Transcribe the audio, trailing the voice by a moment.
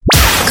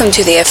Welcome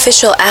to the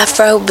official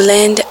Afro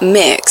Blend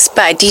mix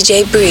by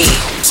DJ Bree.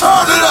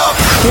 Turn it up!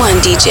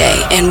 One DJ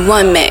and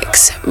one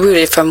mix,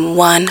 rooted from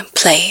one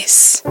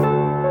place.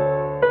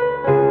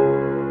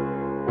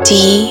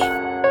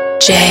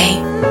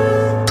 DJ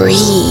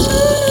Bree.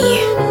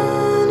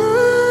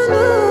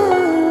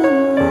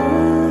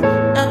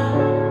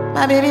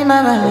 My baby,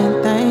 my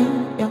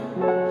Valentine. Yo.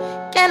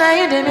 Can I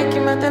hear the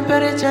making my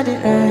temperature the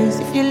rise?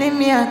 If you leave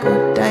me, I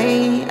could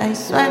die. I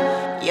swear.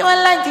 You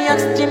are like the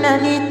oxygen I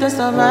need to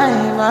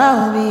survive,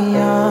 I'll be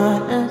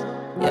honest.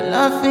 Your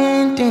love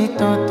ain't it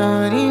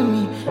totally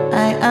me.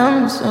 I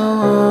am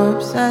so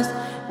obsessed.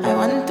 I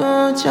want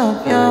to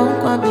chop your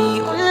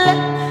kwabi ule.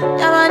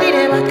 Your body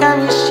de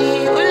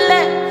makamishi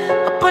ule.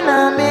 Open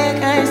up,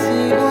 make I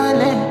see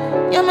ule.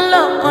 You're my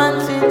love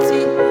one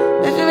city.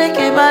 If you make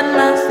a bad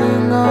man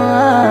sing,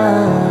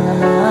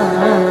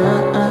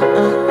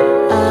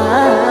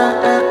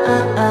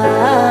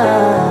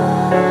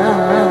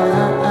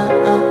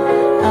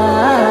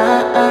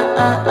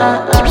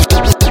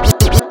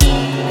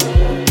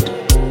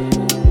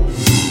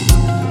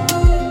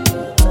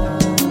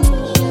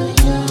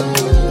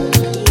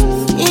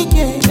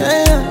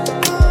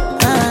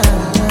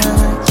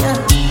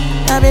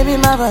 baby,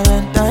 my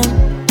Valentine.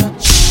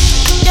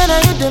 Yeah, now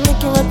you the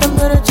making my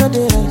temperature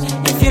the rise.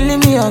 If you leave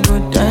me a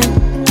good time,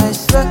 I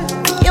swear.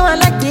 You are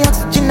like the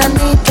oxygen I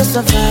need to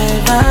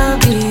survive, I'll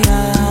be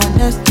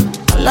honest.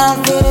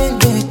 Love it,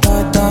 the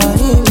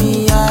totally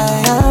me. I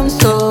am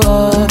so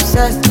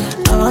obsessed.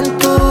 I want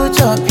to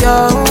chop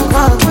your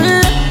heart.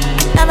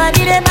 Never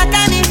did it back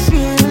and it's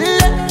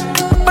real.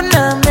 Open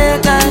up,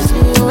 make us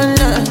feel.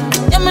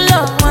 Yeah, my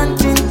love one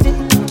thing.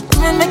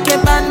 Me make a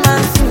bad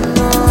man sing.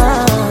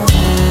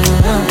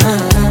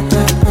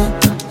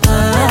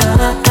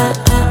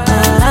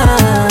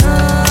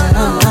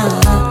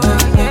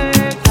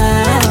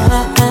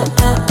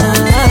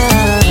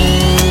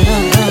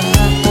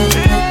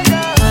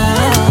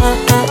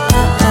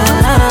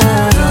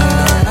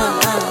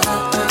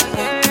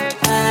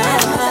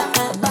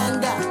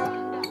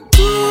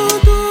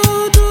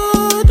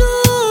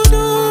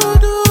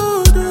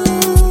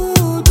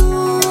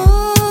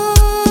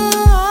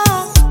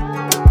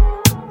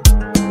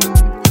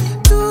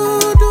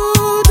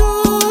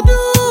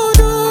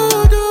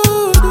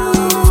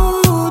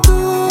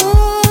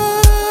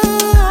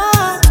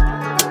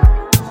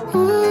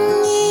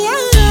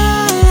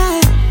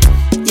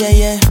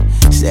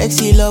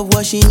 Sexy love,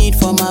 what she need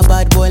from a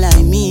bad boy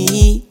like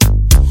me.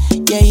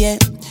 Yeah, yeah.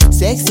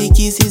 Sexy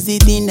kiss is the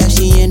thing that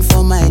she ain't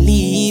for my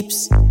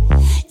lips.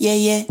 Yeah,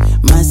 yeah.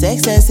 My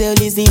sex herself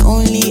is the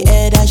only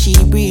air that she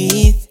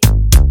breathes.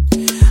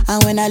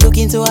 And when I look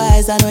into her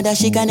eyes, I know that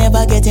she can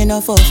never get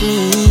enough of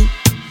me.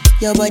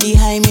 Your body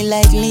high me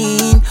like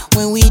lean.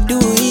 When we do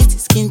it,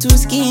 skin to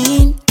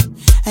skin.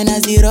 And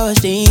as the rush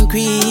they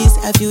increase,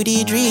 I feel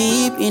the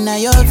drip in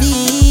your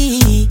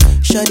V.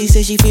 Shorty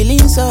say she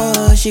feeling so,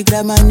 she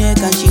grab my neck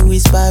and she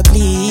whisper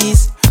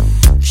please.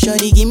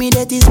 Shorty give me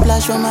that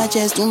splash from my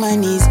chest to my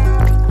knees.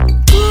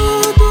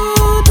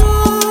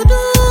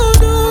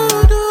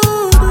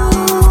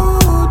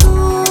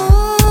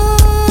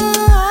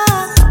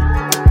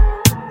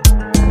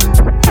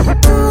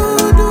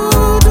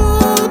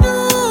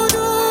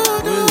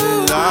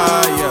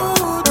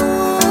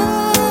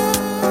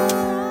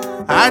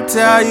 I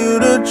tell you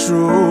the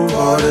truth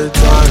all the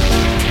time.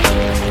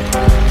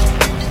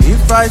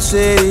 If I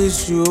say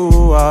it's you,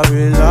 I'll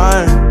be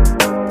lying.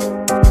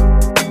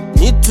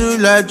 Need to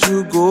let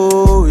you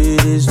go,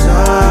 it is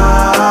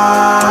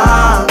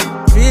time.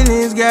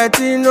 Feelings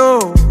getting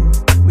old,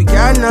 we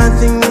got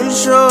nothing to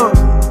show.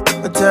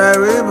 A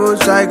terrible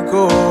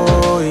psycho,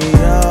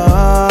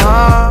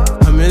 yeah.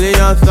 A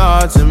million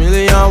thoughts, a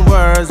million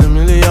words, a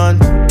million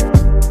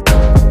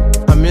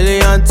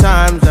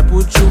times I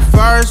put you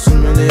first, a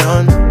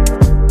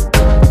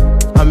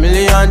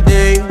million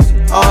days.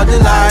 All the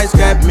lies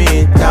kept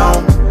me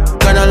down.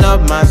 Gonna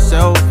love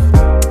myself,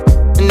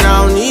 and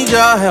I don't need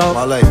your help.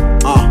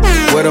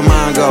 Where the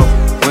mind go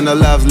when the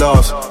love's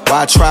lost?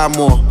 Why try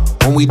more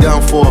when we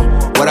done for?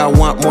 What I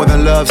want more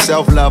than love,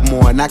 self-love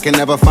more. And I can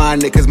never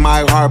find it cause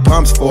my heart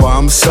pumps for.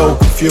 I'm so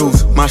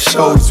confused, my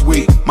shoulder's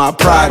weak, my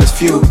pride is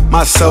few,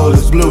 my soul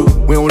is blue.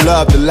 We don't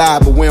love to lie,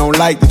 but we don't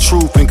like the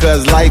truth. And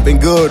cause life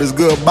ain't good, it's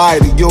goodbye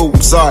to you,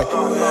 I'm sorry.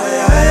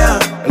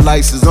 The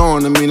lights is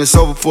on, I mean it's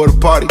over for the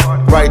party.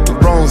 Right the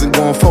wrongs and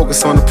go and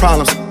focus on the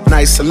problems.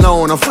 Nice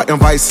alone, I'm fighting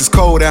vices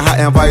cold and hot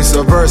and vice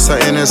versa.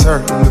 And it's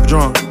her, I'm the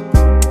drum.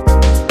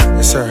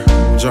 It's her,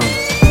 I'm the drum.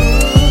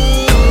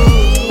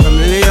 A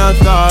million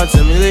thoughts,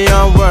 a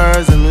million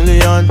words, a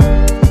million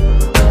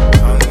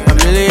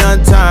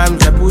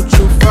times I put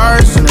you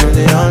first, a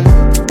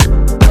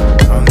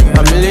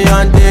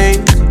million days.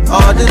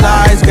 All the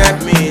lies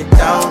kept me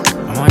down.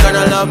 I'm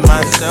gonna love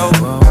myself,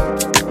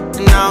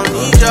 and I don't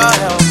need your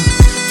help.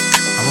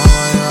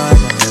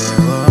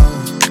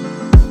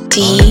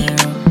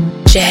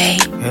 DJ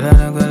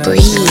Bree.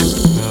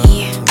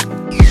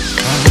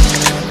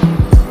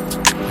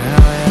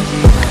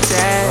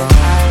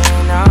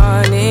 I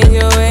need you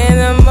in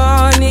the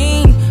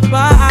morning,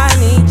 but I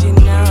need you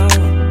now.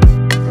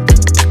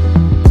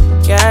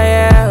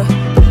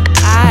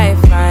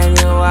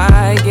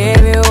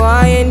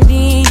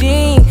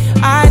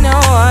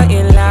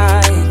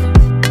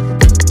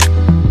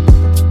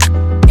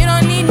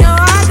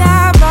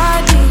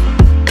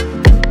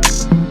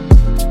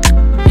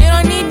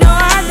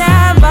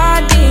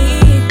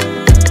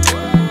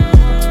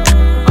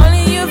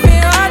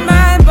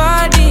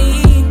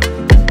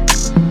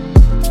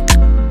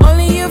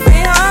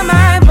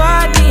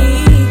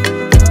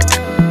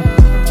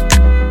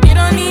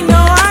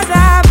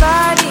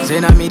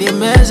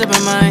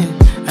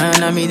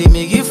 me they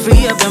make you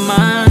free up your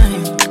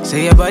mind.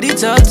 Say your body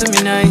talk to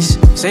me nice.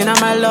 Say now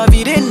my love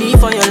you didn't need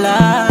for your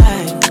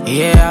life.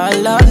 Yeah, our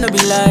love no be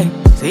lie.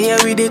 Say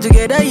yeah we did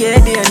together, yeah,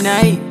 day and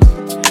night.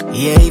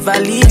 Yeah, if I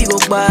leave you go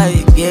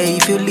by. Yeah,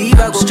 if you leave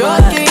I go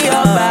stroking by.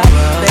 Your body,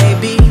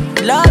 baby.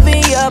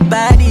 Loving your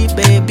body,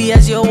 baby.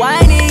 As you're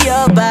whining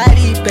your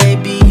body,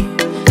 baby.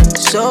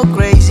 So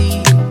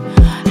crazy.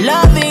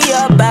 Loving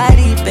your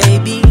body,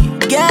 baby.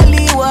 Girl,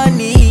 you want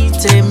need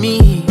to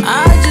me.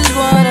 I just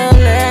wanna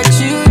let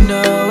you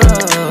know.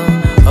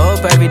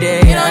 Hope every day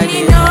you don't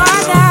need no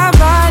other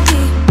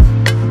body.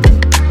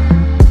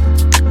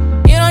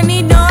 You don't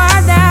need no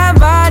other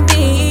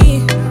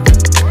body.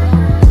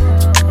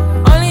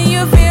 Only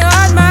you feel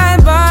on my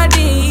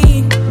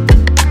body.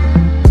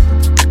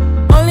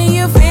 Only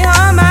you feel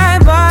on my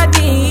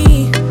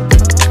body.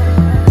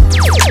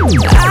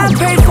 I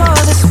prayed for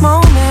this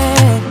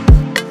moment.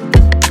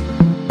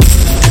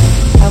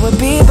 I would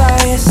be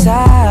by your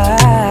side.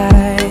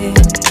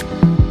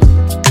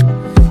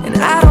 And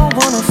I don't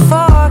wanna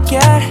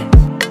forget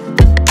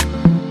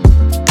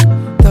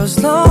those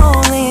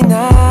lonely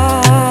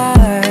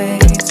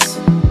nights.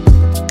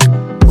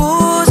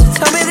 Ooh, so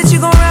tell me that you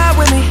gon' ride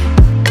with me.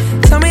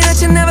 Tell me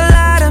that you never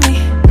lie to me.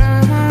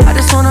 I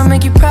just wanna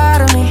make you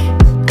proud of me.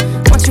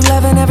 Want you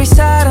loving every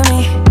side of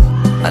me.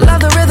 I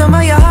love the rhythm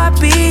of your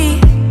heartbeat.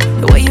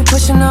 The way you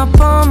pushing up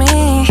on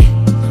me.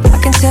 I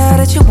can tell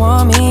that you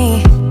want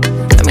me.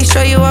 Let me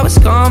show you how it's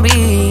gon'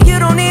 be. You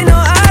don't need no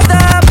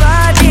other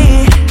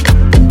body.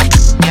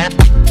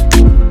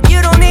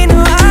 You don't need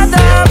no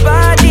other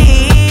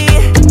body.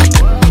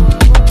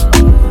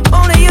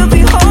 Only you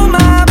can hold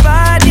my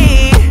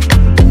body.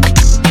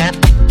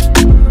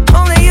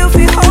 Only you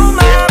can hold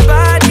my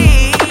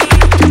body.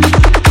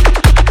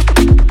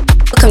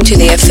 Welcome to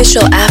the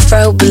official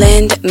Afro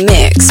Blend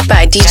Mix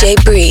by DJ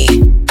Bree.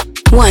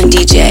 One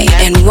DJ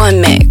and one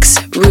mix,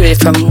 rooted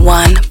from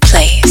one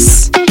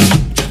place.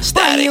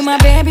 Boy, you my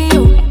baby,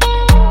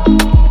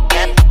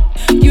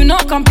 you no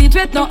compete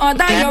with no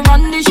other, you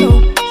run the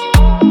show.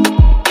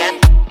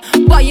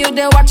 Boy, you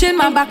there watching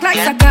my back like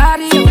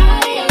Sicario.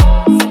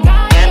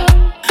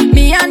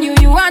 Me and you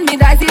and me,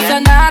 that's the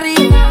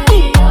scenario.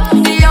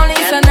 The only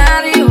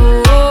scenario.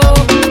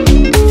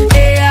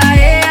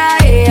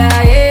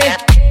 Yeah.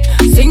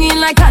 Singing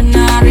like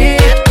canary.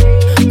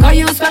 Call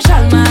you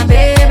special, my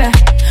baby.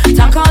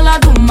 Talk all I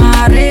do,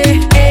 Mare.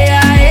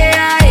 Yeah.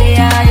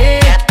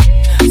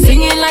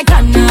 Singing like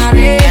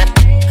canary.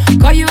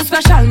 Call you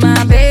special,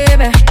 my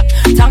baby.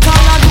 Talk all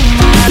I do,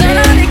 Mare. Turn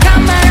on the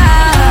camera.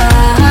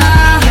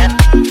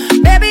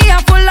 Baby,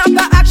 I'm full of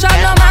the action,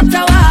 no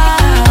matter what.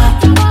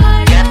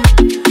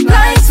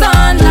 Lights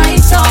on,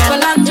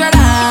 Palandra.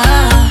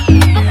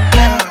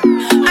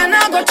 And I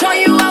go throw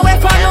you away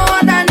for no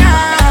other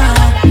now.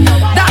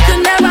 That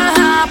could never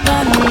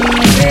happen,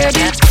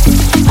 baby.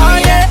 Oh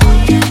yeah.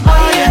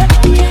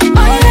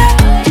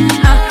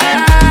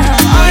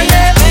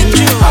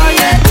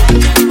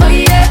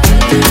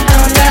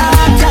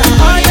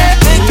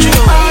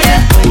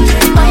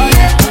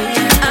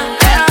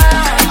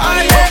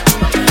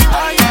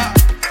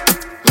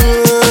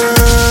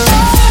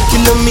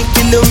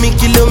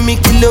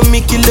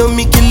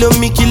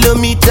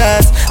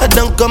 Kilometers. I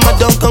don't come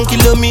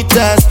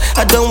kilometers.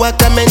 I don't walk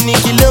that many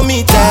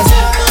kilometers.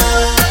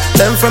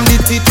 Learn from the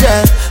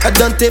teacher. I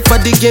don't take for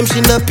the game,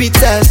 she no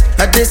pitas.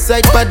 I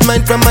decide bad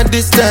mind from a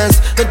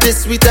distance. Not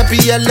this sweet, I be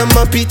all on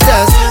my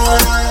pitas.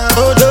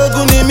 Oh,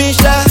 Doguni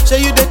Misha, show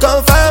you the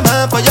confirm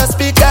for your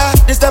speaker.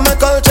 This time I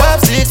call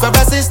chopsticks for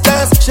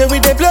assistance. Show we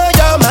they blow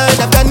your mind,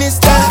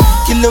 Afghanistan.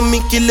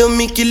 Kilometers.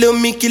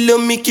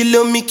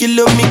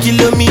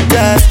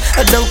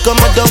 I don't come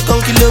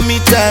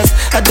kilometers.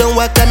 I don't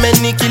walk that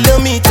many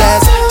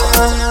kilometers.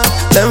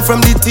 Learn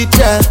from the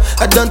teacher.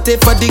 I don't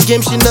take for the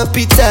game, she no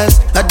pitas.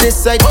 I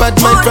decide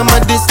bad mind from a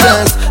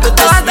distance. Not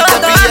this sweet, I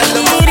be all on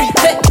my pitas.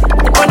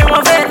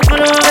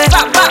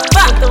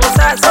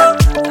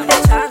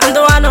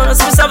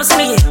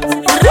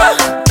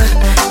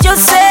 Yo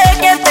sé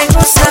que te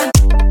gusta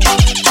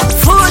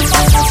full,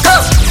 go.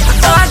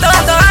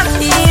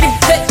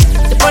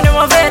 Te pone a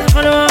mover,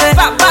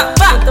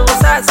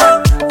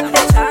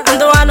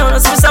 ando no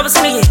se sabe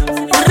seguir.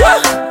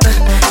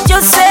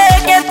 Yo sé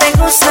que te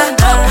gusta,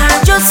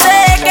 yo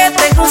sé que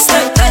te gusta.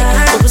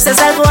 Porque usted es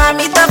algo a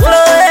mi tablo,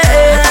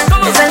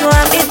 es algo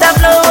a mi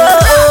tablo.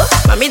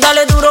 Mami,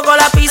 dale duro con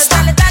la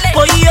pista.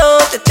 Hoy yo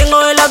te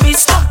tengo en la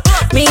vista.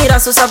 Mira,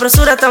 su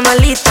sabrosura está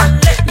malita.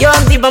 Yo a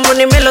ti vamos a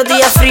poner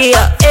melodía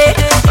fría.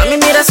 Mami,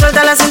 mira,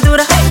 suelta la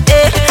cintura.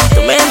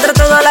 Tú me entras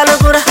toda la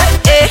locura.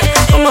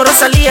 Como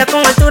Rosalía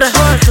con altura.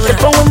 Te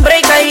pongo un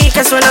break ahí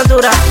que suena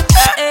dura.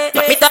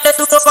 Mami, dale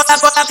duro con la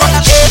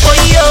hoy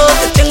yo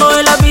te tengo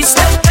en la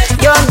vista.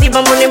 Yo a ti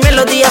vamos a poner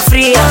melodía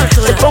fría.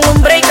 Te pongo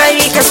un break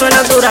ahí que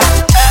suena dura.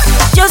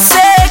 Yo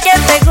sé que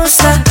te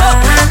gusta.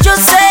 Yo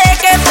sé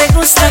que te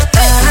gusta.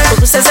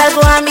 Porque usted es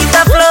algo a mi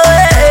tablo.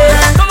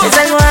 Es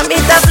algo a mi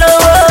tablo.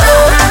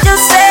 Yo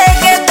sé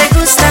que te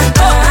gusta.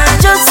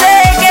 Yo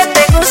sé que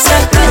te gusta.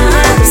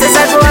 Usted es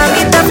algo a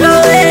mi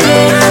tablo.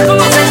 Es algo a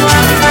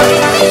mi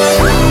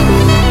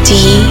tablo.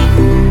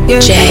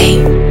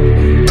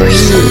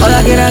 All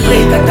I get a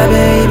great cat,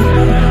 baby.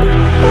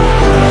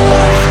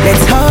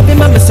 Let's hop in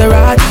my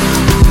Maserati.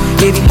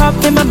 Baby, hop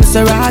in my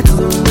Maserati.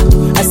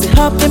 I said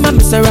hop in my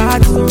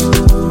Maserati.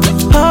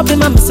 Hop in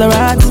my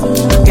Maserati.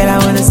 Girl, I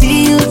wanna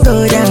see you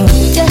go down.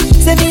 Yeah,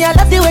 say me I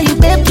love the way you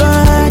bend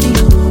body.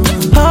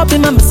 Hop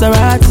in my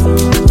Maserati.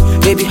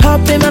 Baby,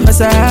 hop in my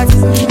Maserati.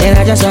 And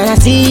I just wanna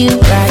see you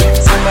ride.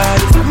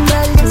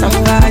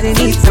 Somebody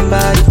needs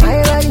somebody.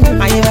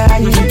 My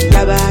body,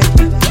 your body.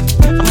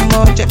 I'm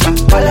gonna check my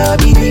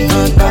quality.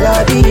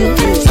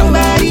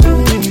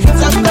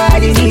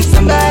 Somebody needs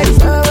somebody.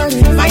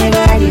 My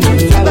body,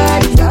 your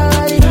body.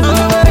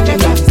 I'm gonna check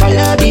my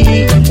quality.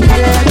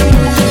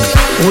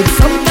 Would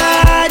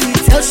somebody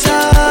tell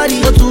Shawty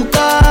what to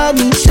call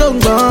me, show me?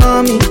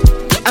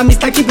 I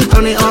Mr. Keep it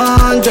on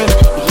 100.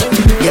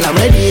 Girl, I'm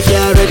ready if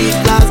you're ready.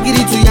 Last get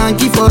it to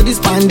Yankee for this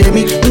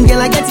pandemic. Girl,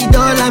 I get it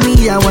all on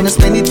me, I wanna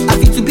spend it. I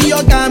feel to be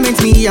your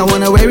garment, me, I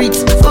wanna wear it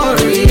for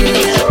real.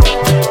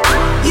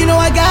 You know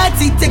I got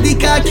it, take the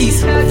car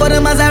keys. For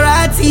the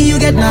Maserati, you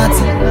get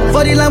nothing.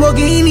 For the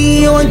Lamborghini,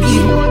 you won't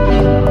give.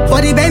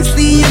 For the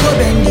Bentley, you go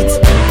bend it.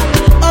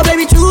 Oh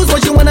baby, choose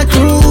what you wanna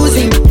cruise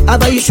in. I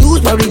buy you shoes,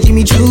 probably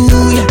Jimmy Choo,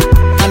 yeah.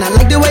 And I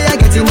like the way I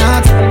get it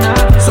out.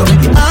 So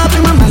make it up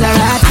in my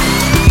Maserati.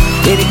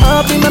 Baby,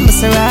 up in my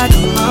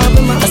Maserati.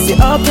 I say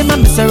up in my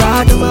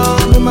Maserati.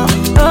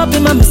 Up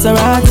in my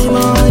Maserati.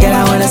 Girl,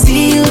 I wanna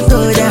see you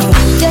go down.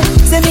 Yeah,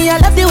 say me I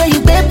love the way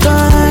you bend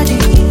body.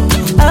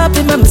 Up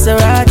in my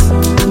Maserati.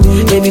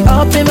 Baby,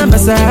 up in my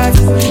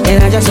Maserati.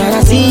 And I just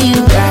wanna see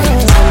you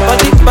ride.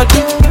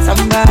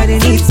 Somebody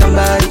needs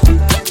somebody.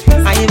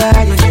 My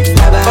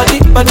body,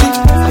 body.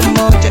 I'm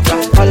more check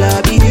my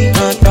quality.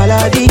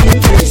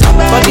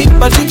 Somebody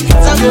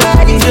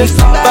needs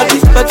somebody.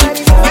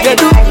 You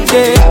do,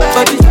 yeah,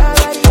 body.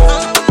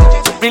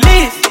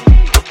 Release.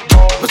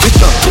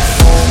 Position.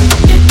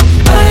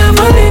 I am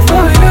only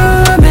for you,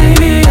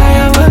 baby. I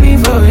am only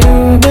for you,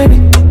 baby.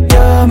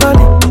 Your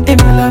body, it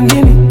belong to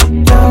me.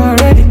 You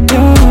already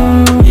know.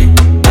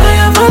 I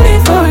am only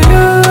for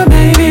you,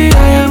 baby. I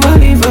am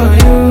only for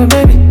you,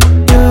 baby.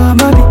 Your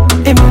body,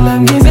 it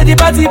belong to me. Say the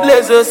party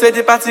place, oh, say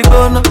the party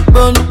go no.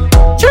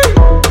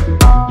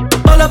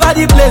 All over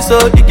the place,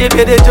 oh, you can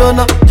be the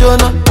Jonah.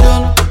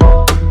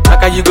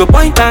 Like you go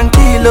point and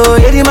kill, oh,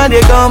 yeah, the man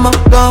they come.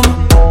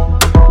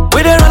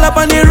 We dey roll up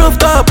on the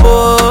rooftop,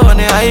 oh, on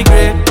the high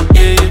grade,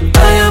 yeah.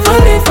 I am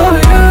only for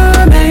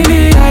you,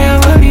 baby. I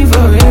am only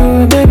for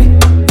you, baby.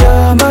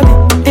 Your body,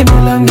 it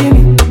belong to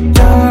me.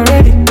 You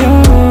already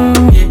know.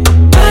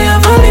 I am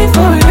only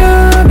for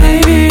you,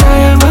 baby.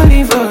 I am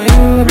only for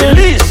you, baby.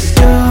 Release.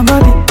 Your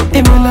body,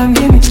 it belong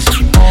to me.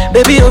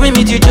 Baby, hold me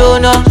meet you,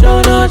 Jonah.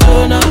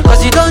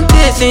 Cause you don't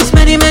taste since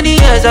many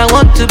years. I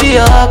want to be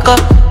a haka.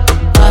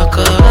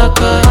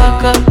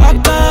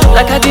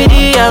 Like a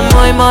giddy and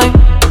moi.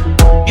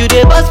 You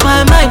dey bust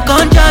my mind,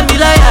 can't jam me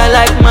like I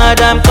like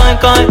Madam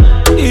Coin.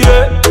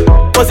 Yeah,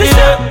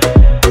 position.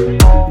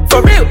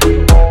 For real.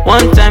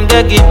 One time,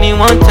 girl, give me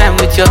one time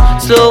with your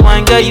slow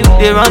wine, girl, you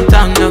dey run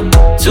town, no.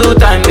 2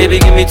 time, baby,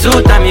 give me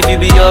 2 time. If you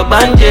be your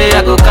banje,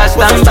 I go cast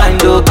and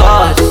bind, oh,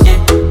 cause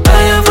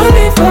I am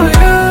only for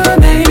you,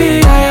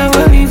 baby. I am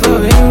only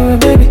for you,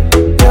 baby.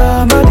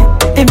 Your body,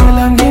 it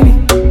belong to me.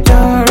 You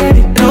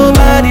already know.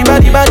 Nobody.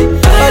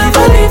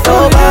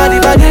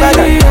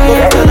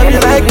 Gonna be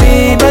like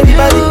me,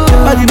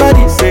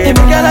 body. Say,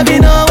 girl, I be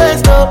no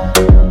waste, no.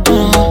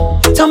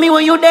 Tell me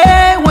when you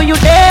there, go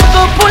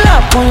pull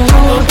up on you.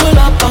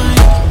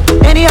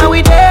 Anyhow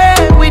we there,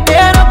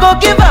 no go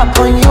give up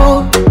on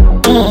you.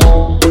 I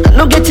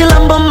no get till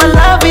I'm but my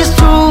love is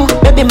true.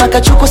 Baby,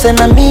 makachuku send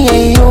me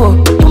and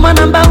you. You my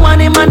number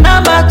 1 and my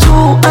number 2.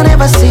 I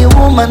never see a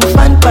woman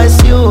fine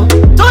past you.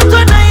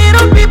 Toto na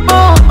hero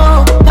people,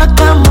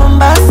 kaka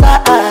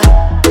Mombasa.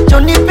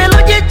 Johnny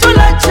Pelo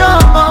jitula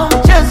chombo,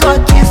 mchezo wa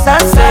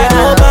kisasa.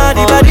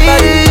 Nobody.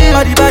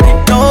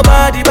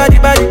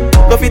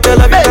 Go fit to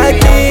love you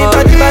like me,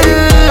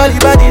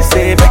 body.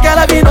 Say, make girl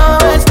I be no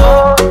waste,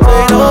 no.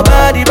 Say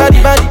nobody.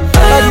 Nobody. Go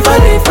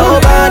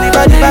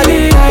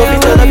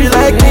fit to love you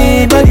like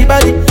me, body.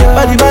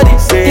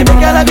 Say, make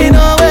girl I be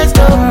no waste,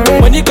 no.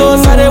 When you go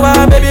Sarewa,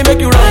 baby, make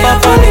you rub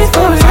up on it.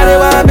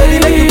 Sarewa, baby,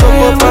 make you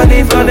go for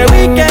it. On the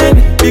weekend,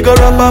 we go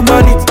rub up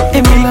on it.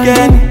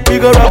 Weekend, we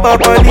go rub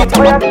up on it.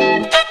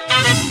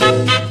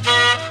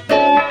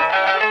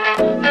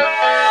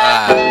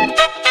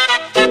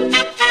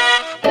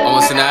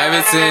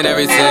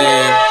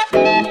 Everything.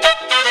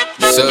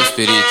 So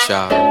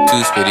spiritual,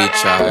 too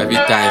spiritual, every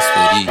time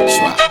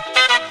spiritual.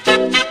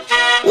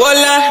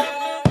 Voila,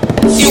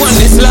 you want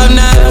this love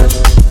now?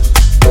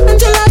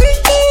 Angela,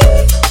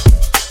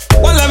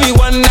 voila, me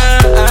want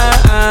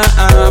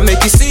now,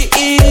 make you see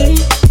it.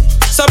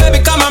 So baby,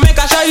 come and make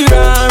I show you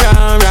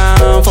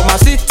round for my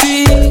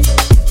city.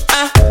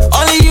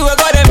 Only you are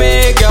gonna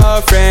make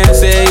your friends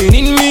say you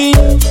need me.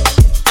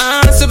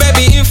 So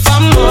baby, if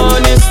I'm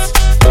honest,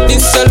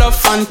 this your love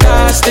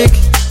fantastic.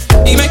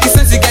 It make it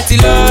sense, it get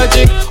it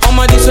logic. All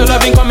my this your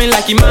loving coming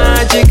like it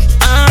magic.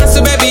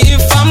 So baby,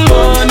 if I'm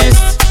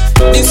honest,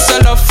 this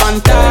your love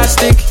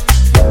fantastic.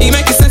 It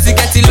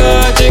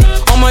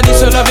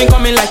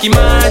make it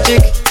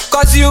magic.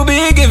 Cause you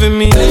be giving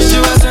me. She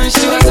wasn't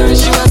loving.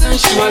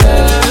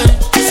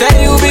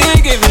 Say you be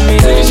giving me.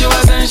 She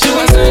wasn't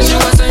loving.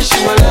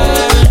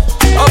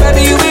 Oh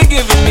baby, you be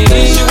giving me.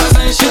 She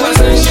wasn't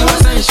loving.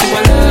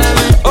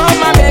 Oh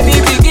my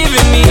baby, be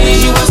giving me.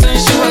 She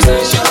wasn't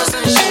loving.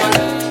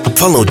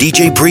 Follow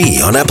DJ Bree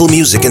on Apple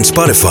Music and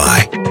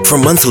Spotify for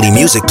monthly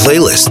music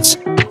playlists.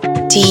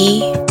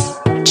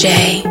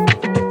 DJ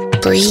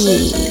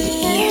Bree.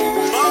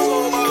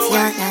 If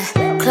you're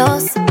not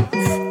close,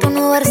 don't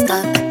know where to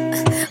start.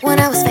 When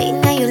I was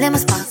fading, now you lit my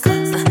spark.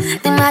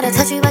 They might have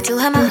touched me, but you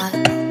had my heart.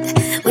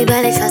 We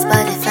barely trust,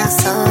 but it felt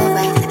so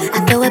right. I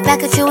threw it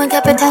back at you and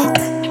kept it tight.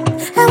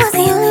 I was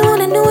the only one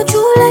that knew what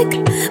you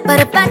like. But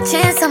if by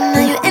chance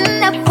somehow you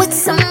end up with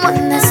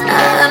someone that's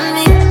not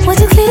me, would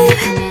you keep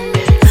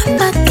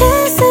my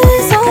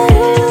kisses on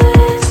you?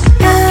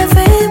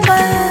 Every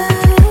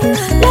word,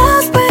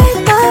 let's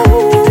break the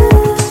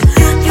rules.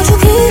 Would you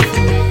keep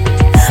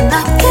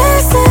my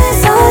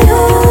kisses on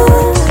you?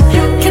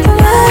 Keep it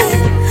right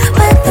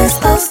where they're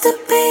supposed to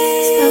be.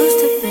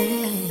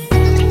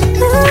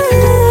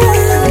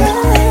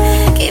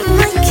 Keep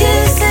my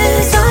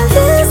kisses on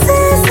you.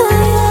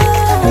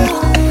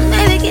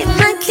 Baby, keep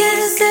my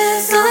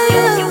kisses on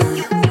you.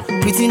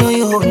 Pretty know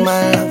you hold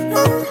my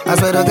love. I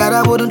swear to God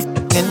I wouldn't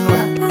f***ing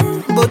rap.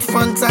 Both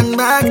front and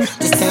back,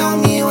 just tell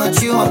me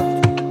what you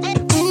want.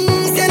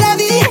 C'est la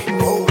vie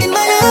in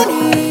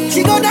Miami.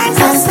 She go dance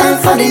and stand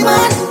for the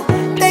man.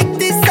 Take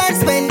this time,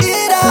 spend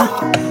it all.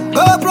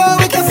 Go bro,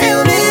 we can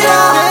film it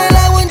all. Girl,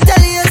 I won't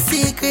tell you a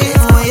secret.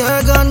 When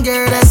you're gone,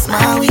 girl, that's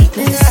my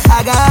weakness.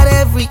 I got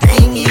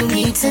everything you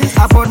need.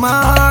 I poured my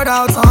heart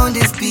out on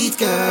this beat,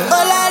 girl.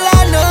 Oh la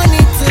la, no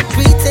need to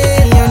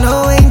pretend. You're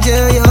no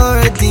angel, you're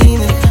a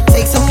demon.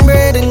 Take some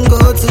bread and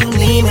go to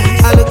me.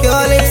 I look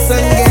your lips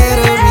and get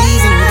a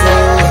reason to.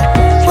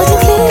 Would you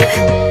keep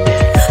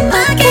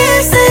my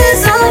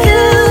kisses on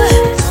you?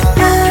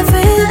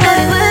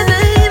 Everywhere,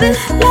 baby.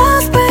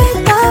 Let's break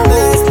the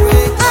rules.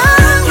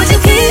 Would you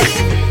keep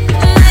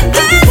my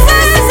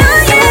kisses on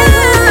you?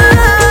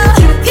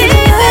 Keep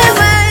it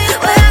right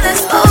where they're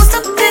supposed to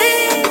be.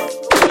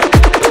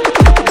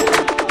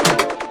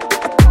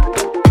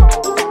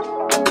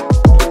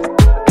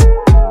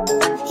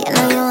 You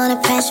know you wanna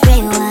press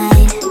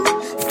rewind.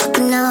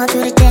 Fucking all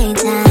through the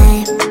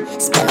daytime.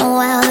 It's been a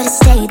while, but it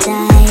stay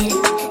tight.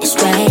 It's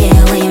right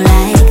here where you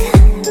like.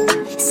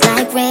 It's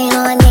like rain,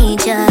 oh I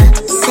need ya.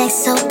 Sex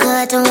so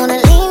good, don't wanna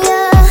leave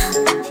ya.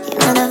 You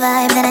know the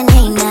vibe that I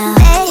need now.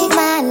 Make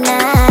my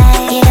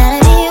night. You gotta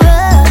be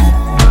rough.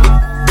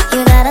 You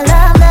gotta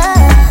love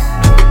love.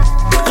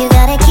 You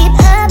gotta keep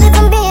up if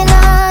I'm being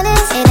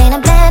honest. It ain't a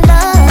bad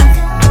luck.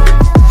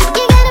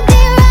 You gotta be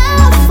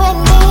rough with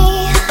me.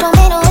 Don't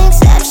make no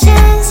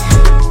exceptions.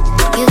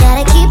 You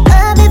gotta keep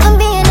up if I'm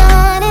being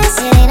honest.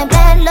 It ain't a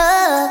bad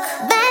luck.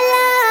 Bad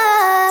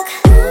luck.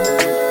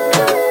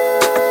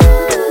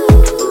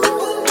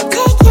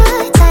 Take your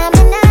time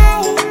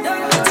tonight.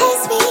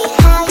 Taste me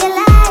how you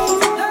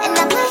like, and I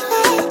might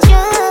let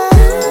you.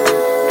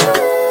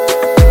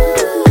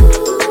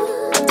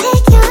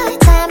 Take your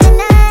time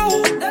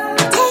tonight.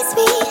 Taste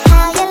me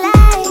how you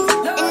like,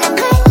 and I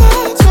might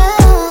let you.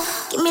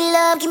 Give me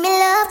love, give me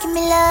love, give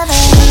me love.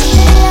 Give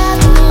me love,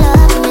 give me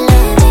love, give me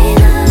love.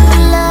 Give me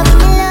love, give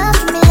me love,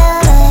 give me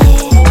love.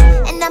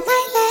 And I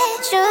might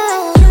let you.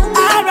 I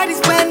already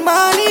spend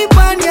money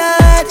on your.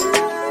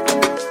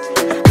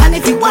 And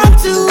if you want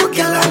to,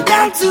 girl, I'm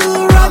down to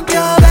rock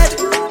your bed.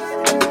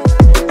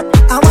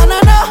 I wanna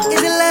know,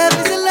 is it love,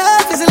 is it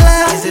love, is it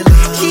love?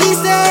 She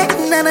said,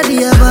 none of the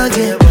above,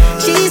 yeah.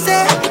 She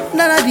said,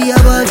 none of the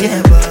above,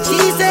 yeah.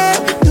 She said,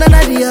 none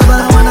of the above.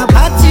 I wanna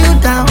pat you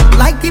down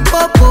like the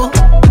popo.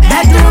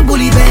 That don't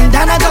bully bend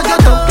down, I got your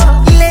toe.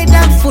 Lay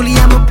down fully,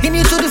 I'ma pin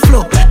you to the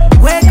floor.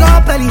 Wake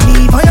up early,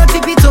 leave on your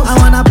tippy toe. I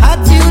wanna pat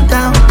you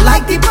down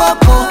like the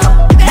popo.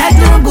 That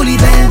don't bully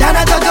bend down,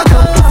 I got your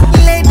toe.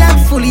 Lay down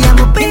fully,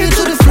 I'ma pin you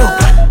to the floor.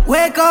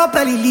 Wake up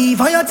early, leave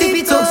on your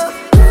tippy toes.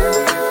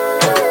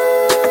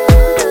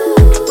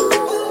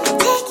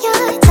 Take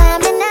your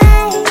time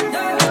tonight.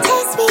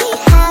 Taste me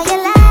how you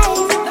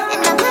like,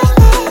 and I might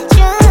let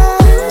you.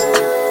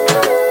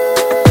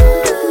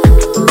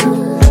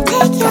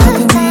 Take your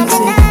time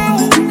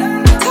tonight.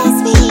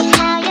 Taste me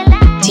how you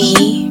like.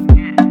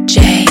 DJ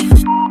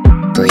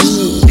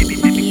Bree.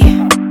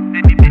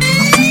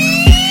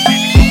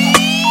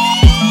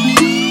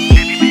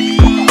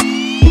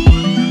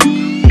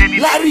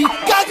 Larry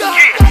Gaga.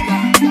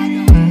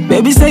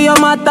 Baby say your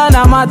matter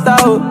na matter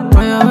oh.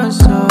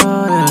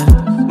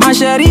 My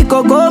sherry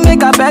coco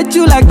make I pet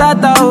you like that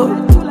oh.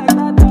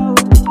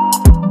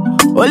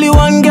 Only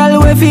one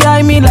girl way fi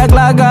eye me like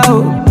laga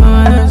oh.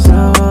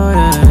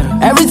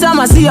 Every time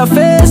I see your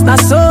face, na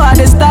so I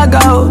dey stagger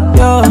oh.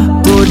 Yo,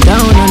 go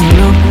down on the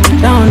low,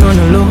 down on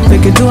the low.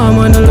 Make it do I'm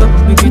on the low,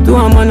 make it do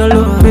I'm on the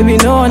low. Baby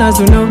no one has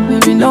to know,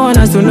 baby no one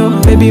has to know.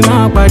 Baby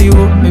my body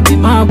wo, baby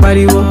my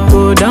body wo.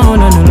 Go down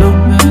on the low,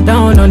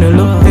 down on the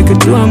low. Make it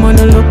do I'm on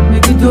the low,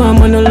 make it do I'm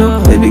on the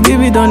low. Baby keep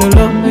it on the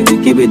low,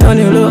 keep it it on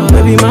the low,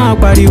 baby, my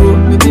body,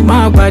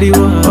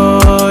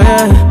 oh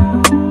yeah.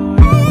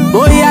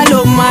 Boy, I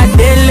love my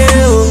daily,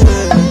 oh.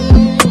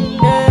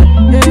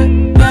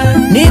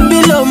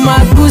 Nibi love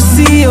my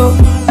pussy, oh.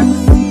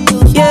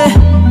 Yeah.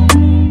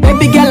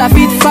 Baby girl, I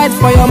fit fight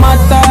for your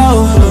matter,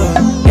 oh.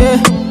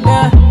 Yeah.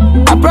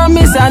 I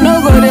promise I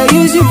no go to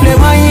use you play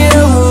my year,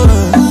 oh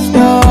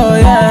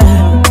yeah.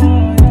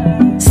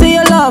 Say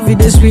your love,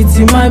 it is sweet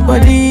in my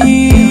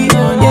body,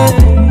 yeah.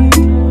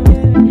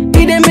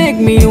 It dey make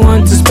me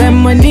want to spend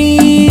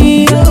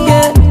money,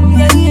 yeah.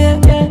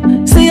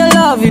 Say your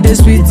love, it is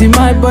sweet in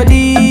my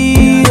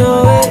body,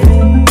 oh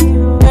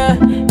yeah.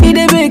 It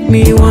dey make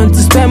me want to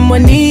spend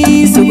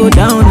money, so go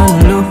down on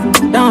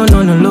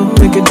the low,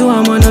 make it do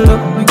I'm on the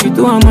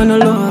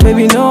low,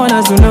 baby, no one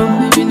has to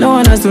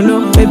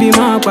know, baby,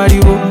 my body,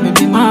 go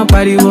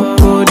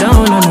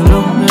down on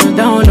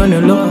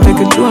the low, make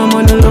it do I'm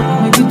on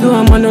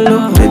the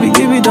low, baby,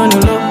 keep it on the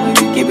low,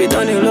 baby,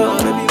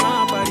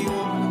 my body,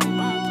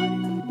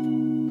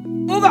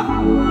 move up.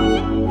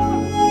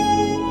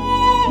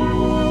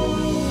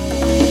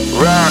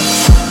 Rock.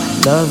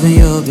 Loving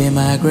you be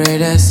my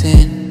greatest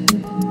sin.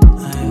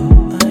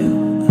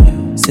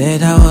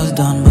 Said I was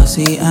done, but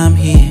see I'm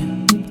here.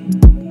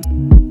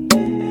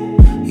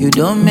 You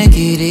don't make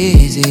it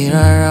easy,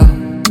 rara,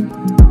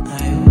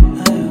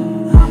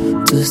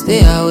 to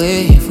stay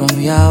away from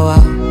Yawa.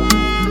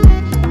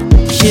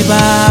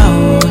 Shiba,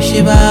 oh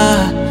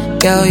Shiba,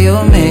 girl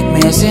you make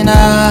me a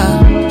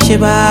sinner.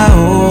 Shiba,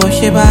 oh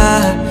Shiba,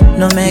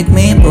 no make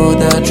me pull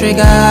the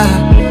trigger.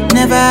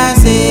 Never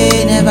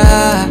say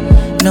never,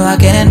 no I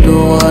can do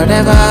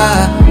whatever.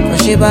 For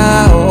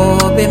Shiba,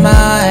 oh be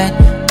mine,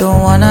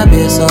 don't wanna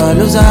be so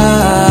loser,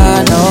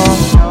 no.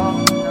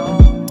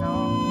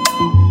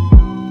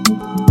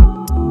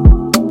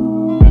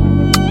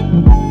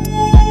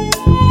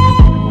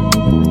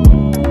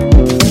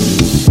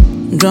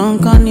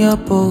 Drunk on your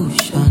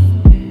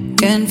potion,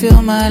 can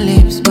feel my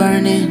lips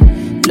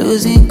burning,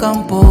 losing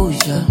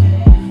composure.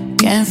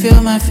 Can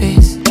feel my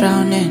face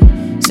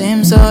drowning,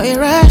 seems so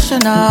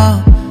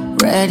irrational.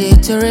 Ready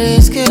to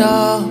risk it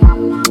all.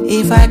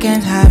 If I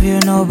can't have you,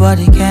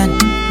 nobody can.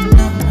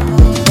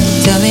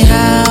 Tell me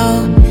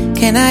how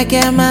can I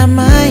get my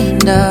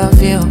mind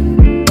off you?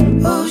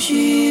 Oh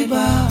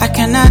Shiba, I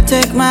cannot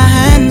take my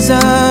hands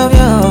off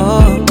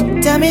you.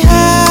 Tell me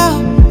how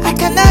I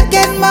cannot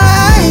get my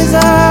eyes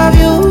off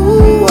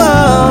you.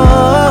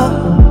 Oh.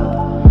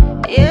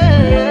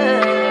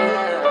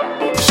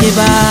 Yeah.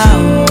 Shiba,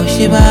 oh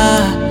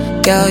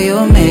Shiba, girl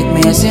you make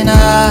me a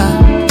sinner.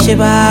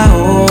 Shiba,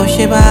 oh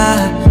Shiba,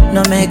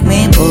 no make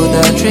me pull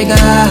the trigger.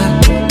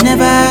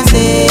 Never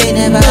say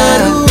never,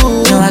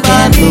 no I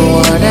can't do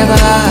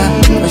whatever.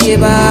 Oh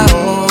Shiba, oh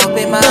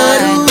be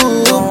mine,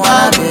 don't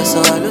wanna be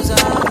so loser.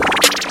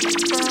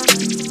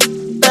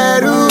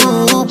 Peru,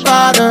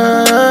 para.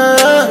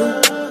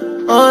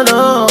 Oh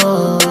no,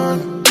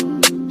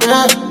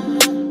 yeah.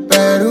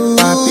 Peru,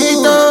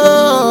 papito.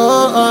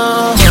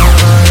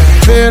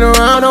 Been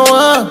around the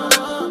world,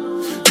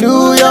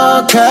 New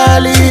York,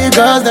 Cali,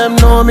 girls them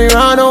know me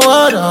round the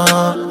world.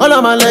 All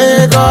of my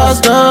Lagos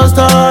girls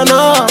turn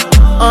up.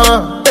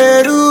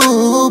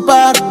 Peru,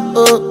 para,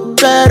 oh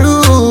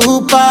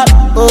Peru,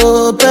 para,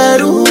 oh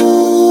Peru.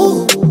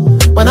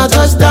 When I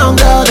touch down,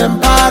 girl them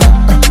para.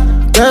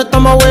 Get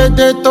on my way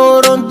to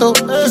Toronto.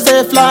 She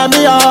say fly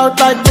me out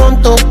like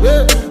pronto.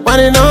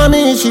 Whining on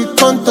me, she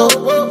conto.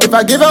 If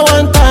I give her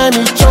one time,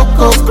 it's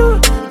choco.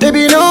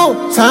 Baby, no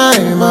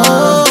time,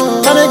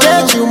 tryna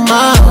get you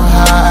my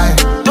high.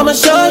 I'ma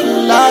show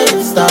you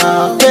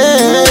lifestyle,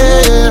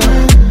 yeah.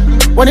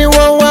 When you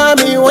won't want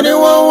me,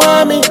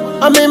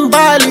 I'm in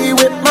Bali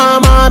with my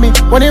mommy.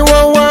 When you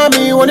won't want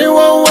me, on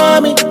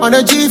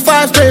a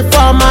G5 straight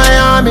from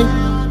Miami.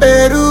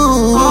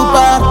 Peru,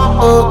 pa,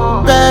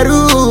 oh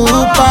Peru,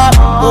 pa,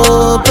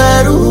 oh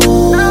Peru.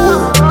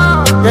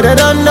 Yeah, they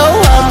don't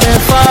know I'm their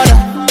father.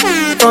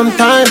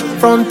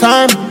 From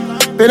time,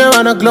 been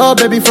around the globe,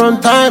 baby, from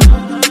time.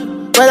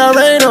 Whether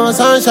rain or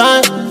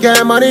sunshine,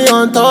 get money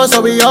on tour, so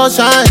we all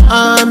shine.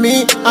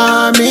 Me,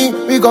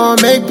 we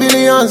gon' make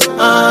billions.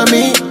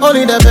 Me,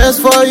 only the best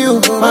for you,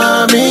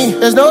 mommy.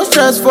 There's no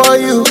stress for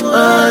you,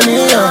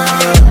 honey.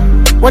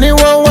 When you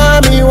won't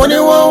want me,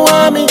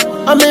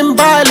 I'm in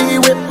Bali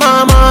with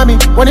my mommy.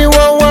 When you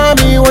won't want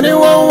me, on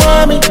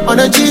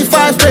a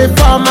G5 straight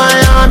from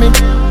Miami.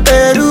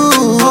 Peru,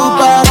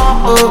 pa,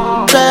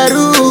 oh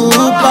Peru,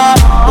 pa,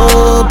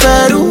 oh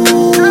Peru.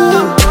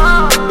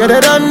 Yeah, they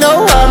don't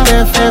know I'm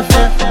there,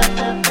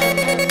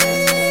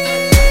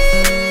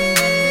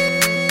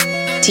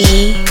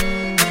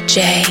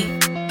 DJ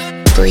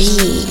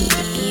Bree.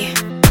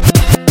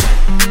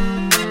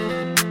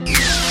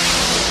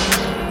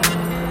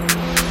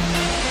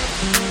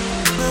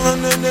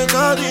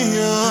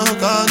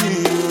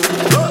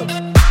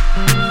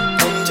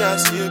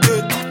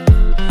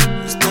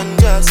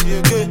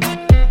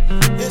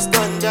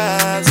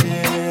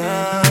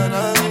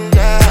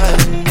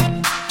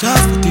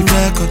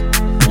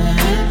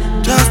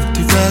 Just for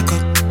the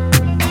record.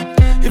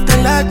 If they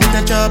like me,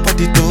 then chop up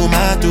the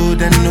tomato,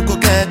 then no go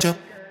ketchup.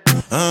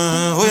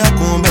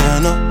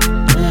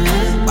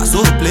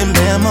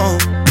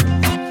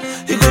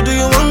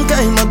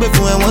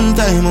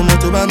 time, I'm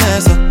to my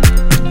mess up.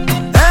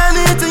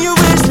 Anything you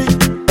wish me,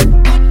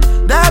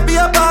 that be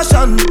a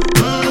passion.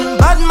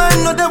 Bad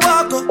man no they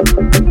walk up,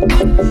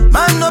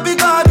 man no be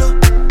God.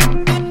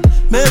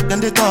 Make them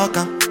they talk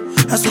up,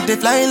 I should they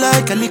fly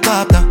like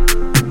helicopter.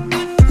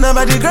 Now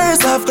by the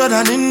grace of God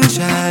and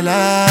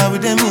inshallah we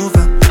they move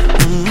up.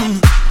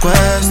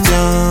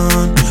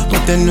 Question,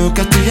 but then no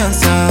get the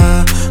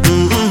answer.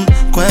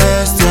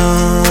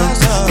 Question,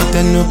 but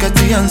then no get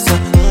the answer.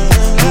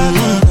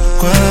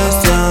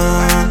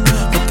 Question,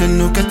 but then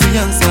no get the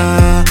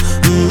answer.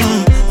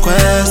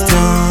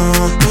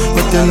 Question,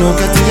 but then no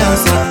get the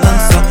answer.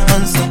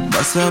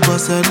 Bassa,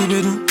 bassa,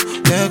 libido.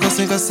 Lego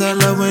sing a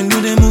salad when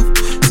you they move.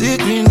 See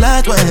green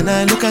light when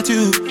I look at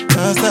you.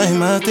 Last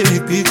time I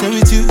take picture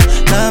with you.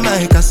 Now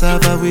my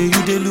cassava where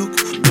you they look.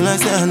 When I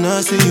say I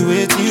know, say you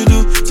wait till you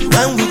do. See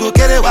when we go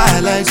get it, why I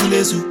like to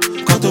lesu.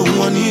 Got to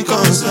one you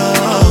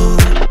console.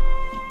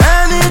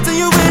 Anything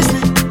you wish me,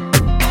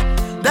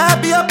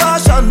 that be a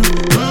passion.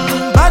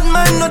 Bad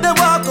man no they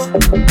walk up,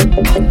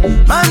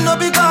 man no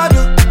be God.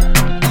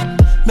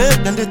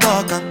 Make them they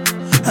talk up,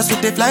 I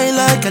should they fly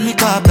like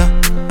helicopter.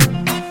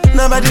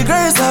 Now by the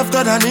grace of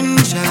God and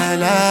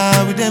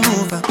inshallah we they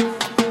move up.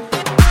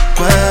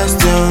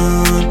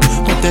 Question,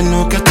 but then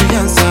no get the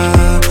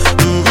answer.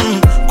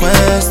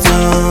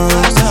 Question,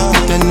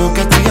 but then no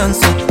get the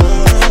answer.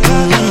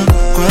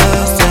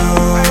 Question,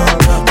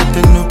 but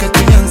then no get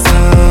the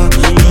answer.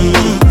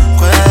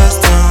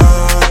 Question,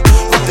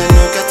 but then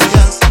no get the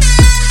answer.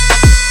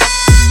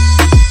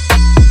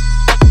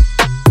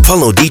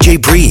 Follow DJ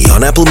Bree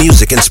on Apple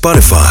Music and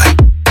Spotify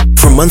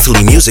for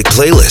monthly music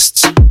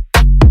playlists.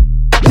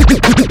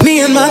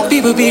 Me and my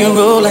people be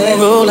rolling.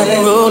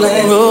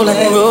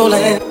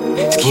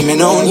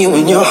 Scheming on you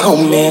and your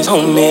homies.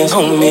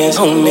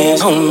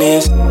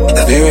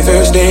 The very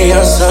first day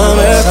of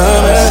summer.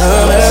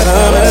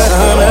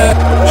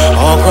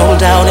 All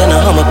rolled out in a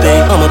Hummer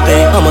Bay.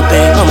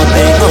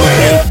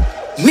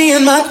 Me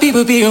and my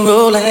people be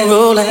rolling.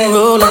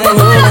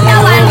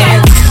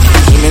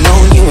 Scheming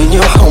on you and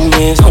your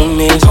homies.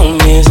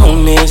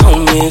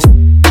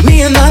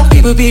 Me and my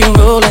people be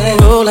rolling.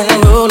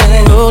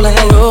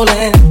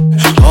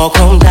 All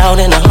chromed out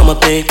in a Hummer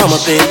Bay. I'm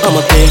like,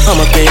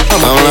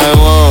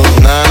 whoa,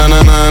 nah.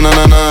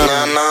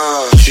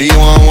 She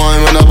want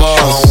wine with a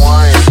boss.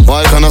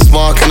 Why can't I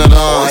spark in the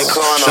dance?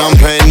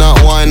 Champagne,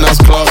 not wine, that's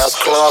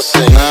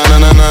classic. Nah.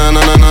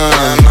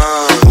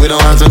 We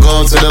don't have to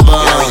go to the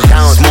bar.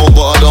 Smoke,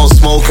 but I don't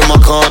smoke in my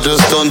car.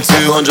 Just done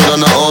 200 on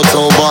the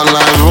autobahn.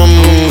 Like,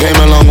 came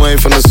a long way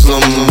from the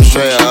slum.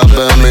 Straight out of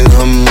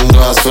Birmingham.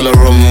 Glass full of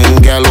rum.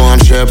 Gal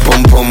want share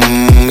pum.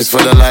 It's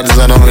for the lads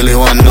I don't really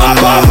want none.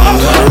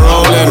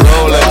 Rolling.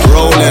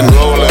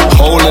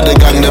 Whole of the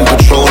gang them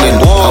patrolling.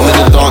 I'm in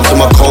the dance with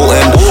my coat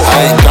in.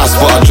 I ain't gas,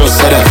 but I just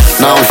said it.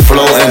 Now I'm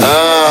floating.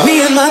 Me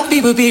and my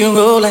people be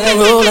rolling.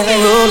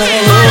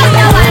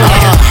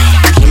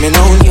 Scheming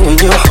on you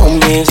and your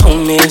homies.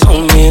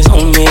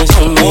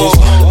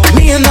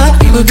 Me and my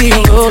people be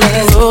rolling.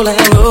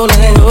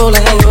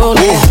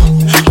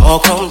 All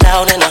chromed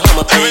out in a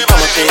Hummer Bay.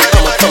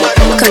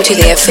 Welcome to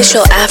the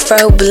official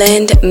Afro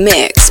Blend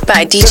Mix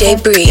by DJ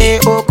Bree.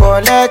 Oh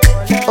collect,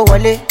 oh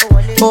wale,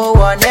 oh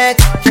one it.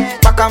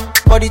 Pakam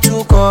body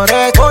too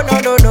correct. Oh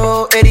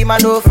no, Eddie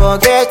man don't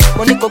forget.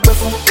 Money go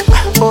perfume.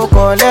 Oh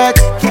collect,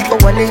 oh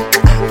wale,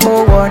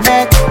 oh one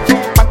it.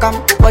 Pakam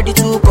body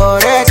too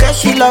correct. Say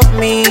she love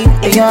me,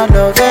 and you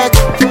love it.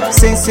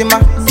 Sensima,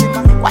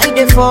 why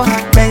they for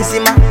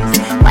Benzema?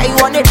 Why you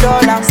want $1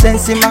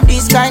 Sensima?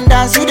 This kind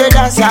dance you the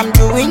dance, I'm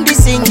doing the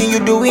singing, you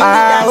doing the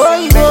dance.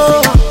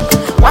 Oh,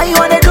 why you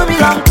wanna do me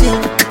long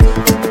thing?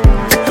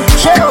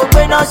 She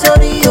open up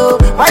sorry yo.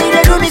 Why you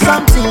they do me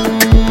something?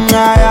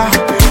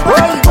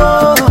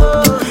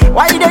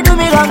 Why you they do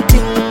me long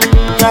thing?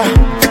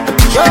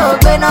 She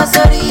open up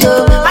sorry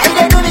yo. Why you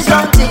they do me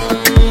something?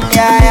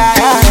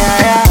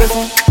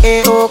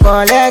 Oh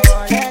collect,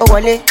 oh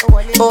wale,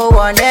 oh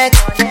one it.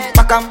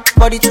 Pakam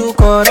body too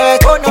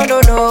correct. Oh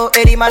no,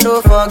 Eddie man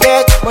don't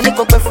forget. Money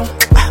go perfume.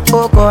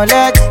 Oh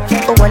collect,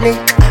 oh wale,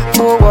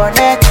 oh one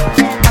it.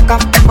 Pakam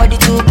body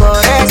too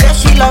correct. Say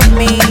she love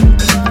me.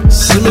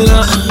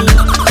 Similar,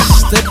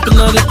 stepping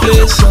on the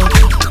place.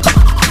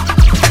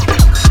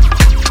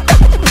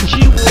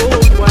 She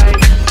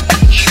worldwide,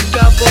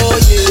 sugar boy.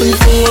 When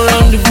you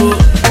around the boat,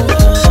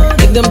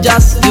 make them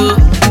just you.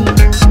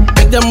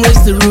 Make them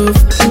raise the roof.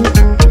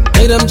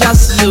 Make them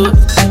just you.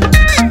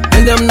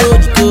 Make them know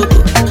the coco.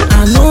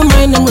 I know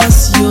my name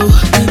was you.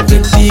 Make the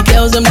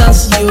girls them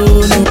dance you.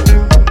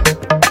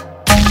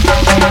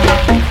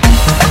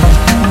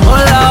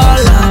 Hola,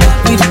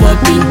 with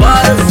popping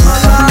bottles.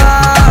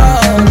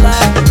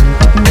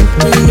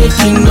 We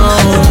making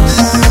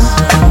noise.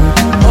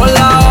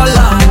 Hola,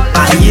 I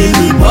hear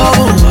me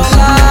bubble.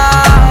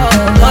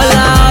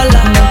 Hola,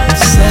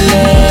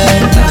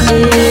 select.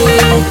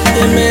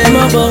 They make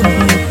my bubble.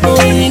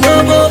 Oh, you know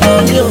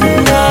bubble, you.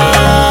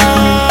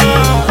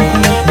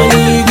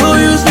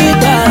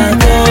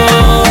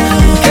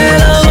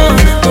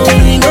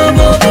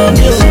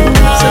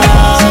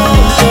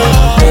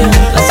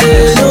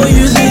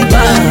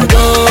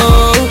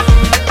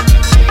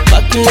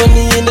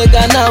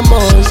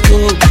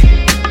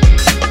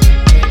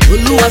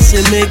 want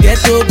say me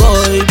ghetto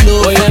boy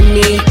blow. Oh yeah,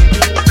 me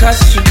cash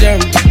to them,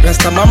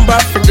 rest a man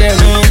back for them.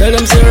 Tell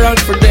them say rock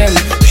for them,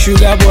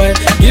 sugar boy,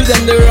 give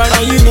them the run.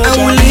 And you know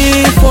and we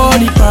live for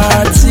the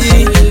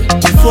party,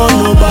 for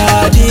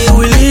nobody.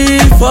 We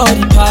live for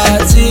the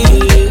party.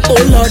 Oh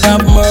Lord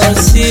have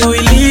mercy, we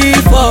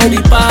live for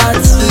the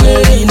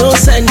party. No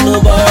send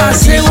nobody. I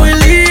say we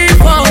live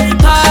for the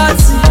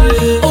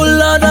party. Oh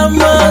Lord have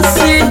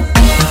mercy.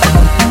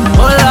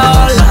 Hola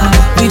hola,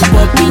 we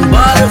popping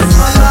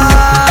bottles.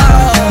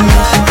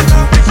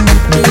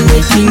 We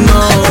making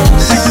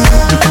noise.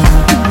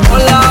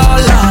 Hola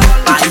hola,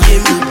 I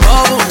hear me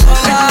bubble.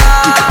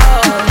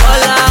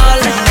 Hola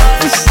hola.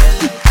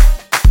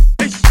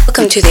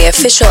 Welcome to the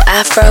official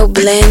Afro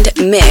Blend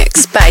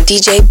Mix by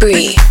DJ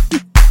Bree.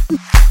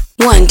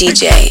 One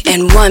DJ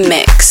and one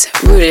mix,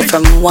 rooted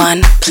from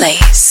one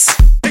place.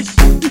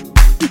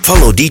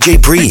 Follow DJ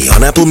Bree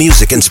on Apple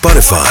Music and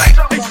Spotify.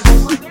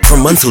 For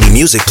monthly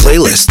music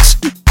playlists.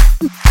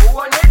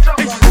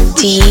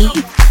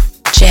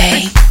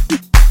 DJ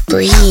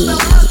Bree.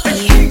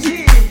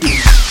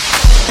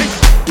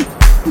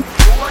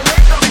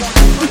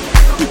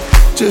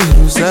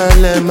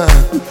 Jerusalem,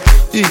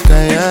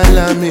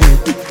 Ikayalami,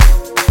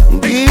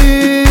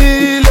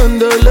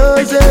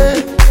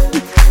 Gilondoloze,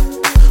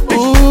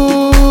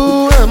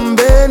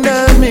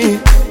 Ambenami,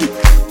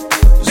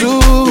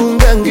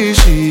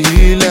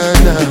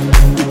 Zungangishilana,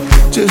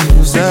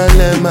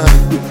 Jerusalem,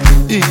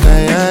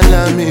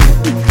 Ikayalami,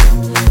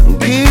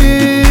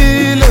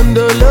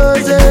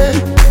 Gilondoloze,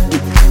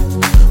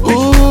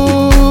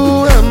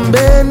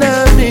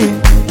 Ambenami,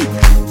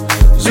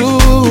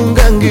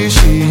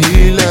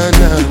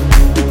 Zungangishilana,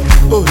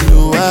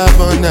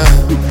 Oluwabona,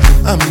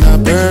 I'm not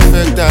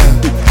perfect, I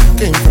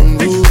came from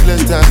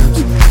ruthless times,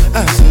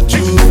 as a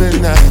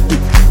juvenile.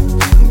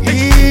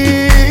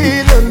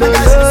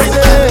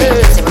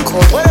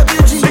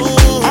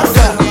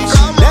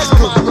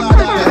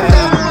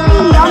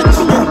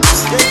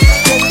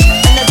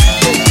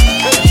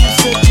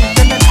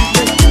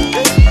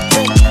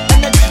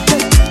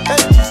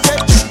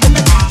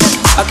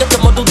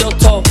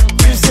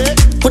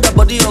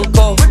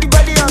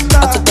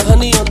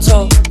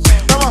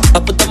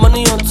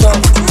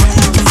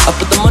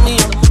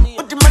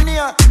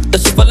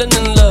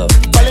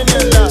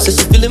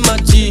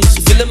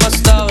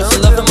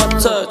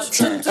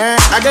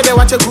 I get that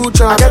watch a good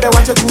talk. I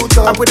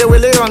put the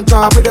willy on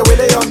top,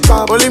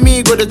 Only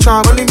me go the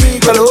chomp, I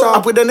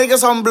put the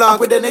niggas on block,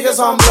 waiting.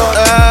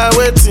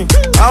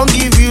 I don't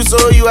give you, so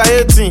you are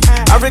hating.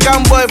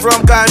 African boy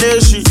from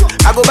Carnation.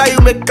 I go buy you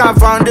make a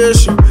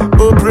foundation.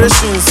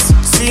 Operations,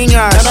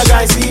 seniors.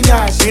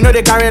 You know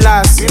they carry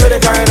last.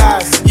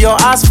 Your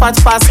ass fat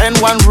pass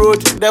N1 road,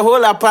 the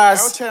whole a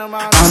pass. I'm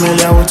a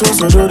little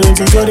so do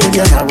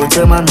I will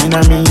tell my men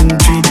I'm in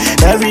treat.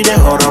 Every day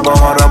horrible,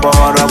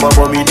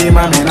 but me day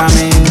my men I'm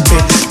in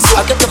treat.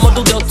 I get the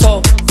model girl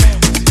tall,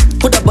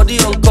 put that body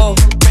on call.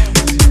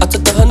 I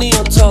took the honey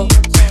on top,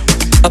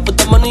 I put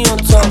the money on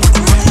top,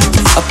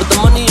 I put the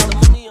money on.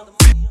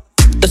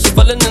 That she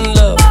falling in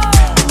love,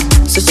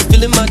 says she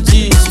feeling my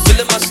G, she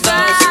feeling my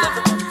style.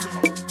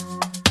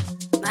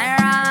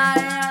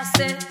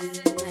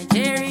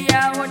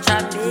 Nigeria, what a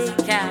big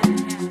cat.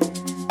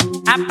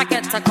 I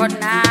packet a good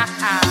now.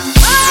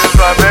 This is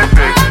my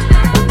birthday,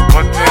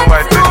 what's in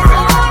my birthday?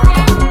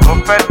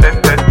 Open the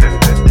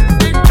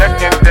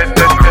check in the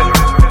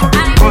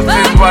what's in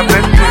my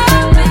birthday?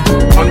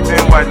 What's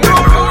in my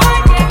birthday?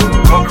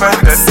 Open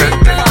the check in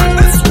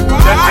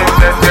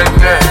the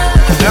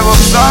they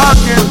were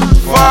talking,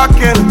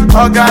 fucking,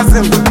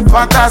 orgasm,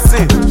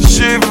 fantasy,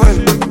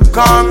 shivering,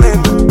 coming,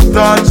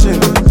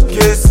 touching,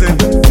 kissing,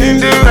 in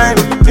the rain,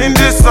 in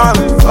the sun,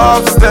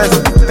 upstairs,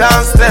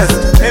 downstairs,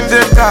 in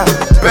the car,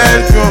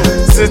 bedroom,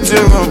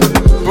 sitting room,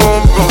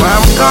 boom boom.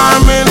 I'm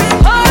coming,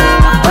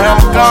 I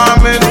am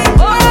coming,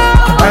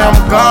 I am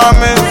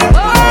coming,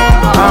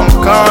 I'm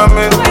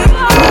coming,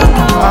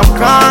 I'm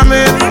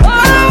coming,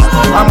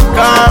 I'm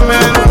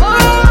coming,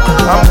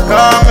 I'm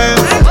coming,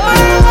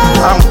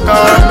 I'm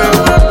coming.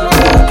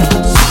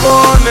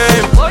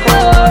 Morning,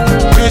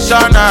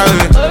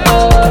 missionary,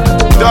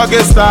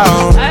 doggy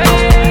style,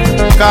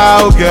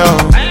 cowgirl.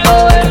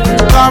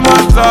 Come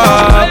on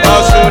top,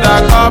 or should I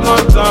come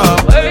on top?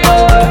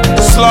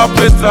 Slop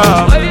it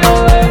up,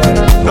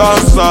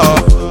 don't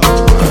stop.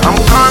 I'm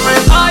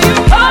coming, I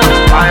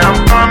am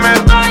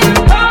coming, I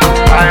am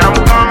coming, I am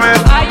coming,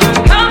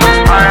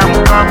 I am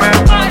coming,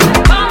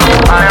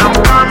 I am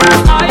coming,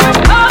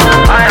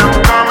 I am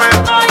coming.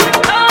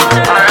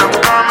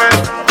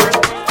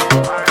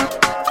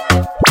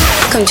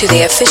 Welcome to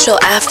the official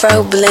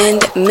Afro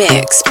Blend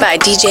Mix by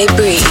DJ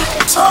Bree.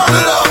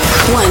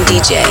 One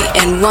DJ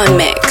and one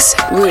mix,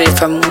 rooted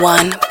from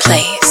one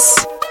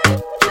place.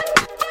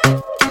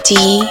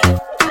 DJ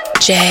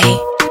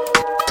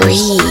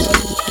Bree.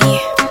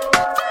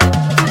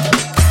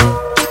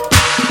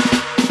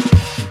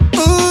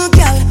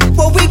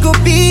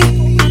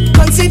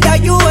 Consider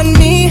you and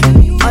me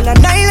on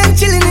an island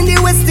chilling in the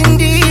West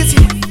Indies.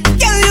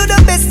 Girl, you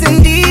the best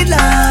indeed,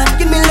 Lord.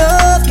 Give me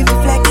love, give me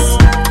flex.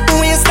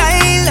 With your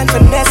style and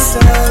finesse.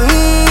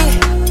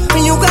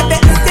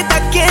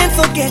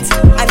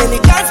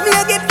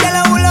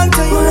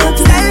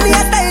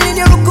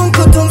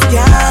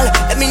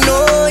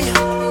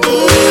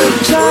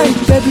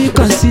 baby,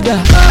 consider.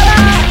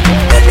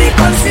 Baby,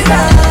 consider.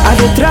 I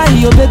dey try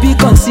you, baby,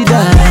 consider.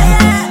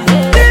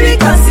 Baby,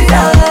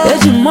 consider.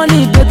 Age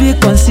money, baby,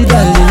 consider.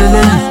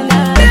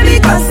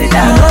 Baby, consider.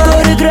 You no go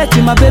regret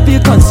it, my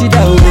baby, consider.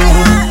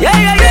 Yeah,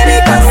 yeah, yeah.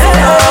 Baby,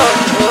 consider.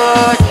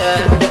 Oh,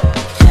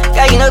 yeah.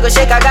 Girl, you know go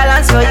shake a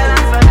balance for you.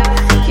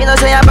 You know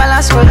say I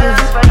balance for you.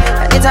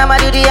 Anytime I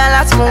do the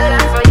last move,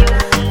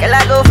 girl,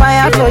 I go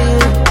fire for you.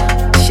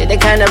 She the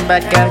kind of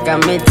bad girl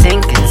got me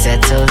thinking,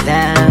 settle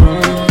down.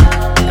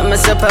 I'm a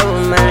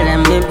superwoman,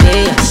 let me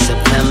be a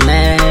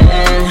superman.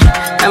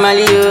 I'm a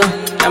Leo,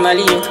 I'm a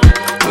Leo,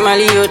 I'm a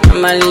Leo,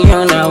 I'm a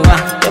Leo now.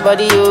 Your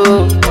body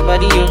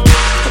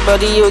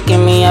you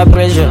give me a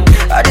pressure.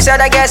 All this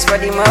other guys for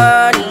the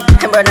money,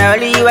 but now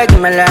only you I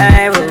give my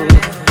life. Oh.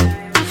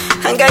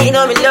 And girl, you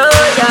know me loyal.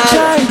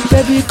 Try,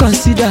 baby,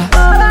 consider.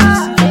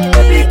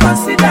 Baby,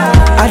 consider.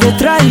 I dey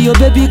try you,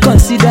 baby,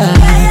 consider.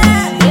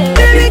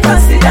 Baby,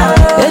 consider.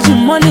 Age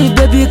money,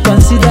 baby,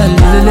 consider.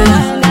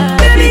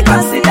 Baby,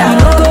 consider. You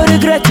no go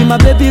regret it, my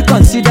baby,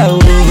 consider.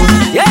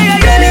 Yeah,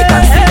 yeah, yeah. Baby,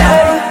 consider.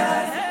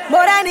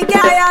 More than the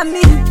guy I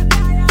me,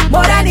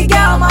 more than the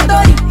girl I'm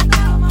doing,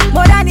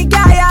 more than the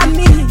guy I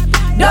me.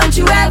 Don't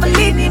you ever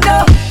leave me,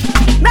 no.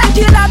 Make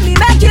you love me,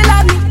 make you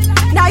love me.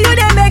 Now you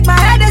dey make my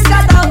head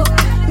scatter.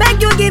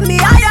 Make you give me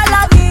higher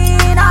loving,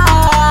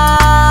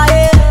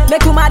 yeah.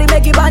 Make you marry,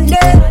 make you band,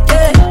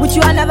 yeah. With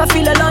you I never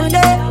feel alone,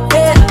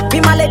 yeah. Be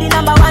my lady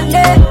number one,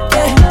 yeah.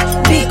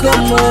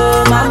 Become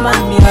mama,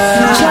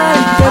 yeah. Try,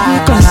 baby,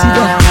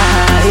 consider.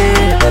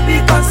 Yeah, baby,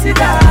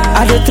 consider.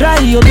 I dey try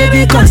you,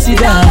 baby,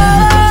 consider.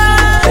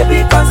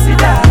 Baby,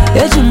 consider.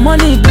 Age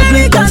money,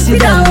 baby,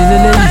 consider.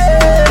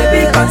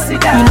 Baby,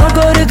 consider. You no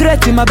go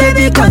regret it, my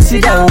baby,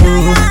 consider.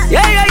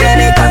 Yeah, yeah, yeah.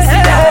 Baby,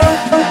 consider.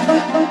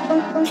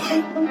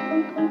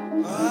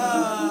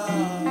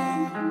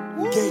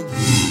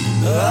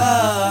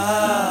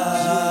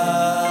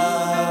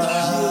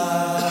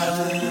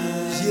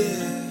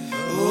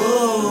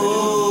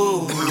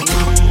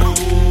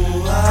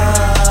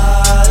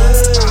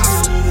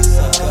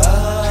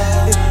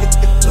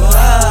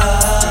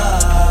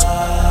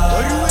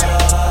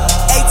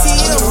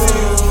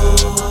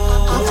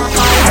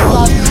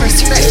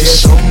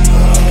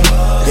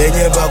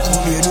 Yenye baku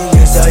minu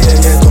yesa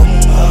yenye dom.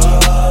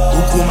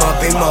 Uku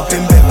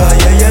mapin beba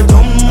yenye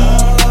dom.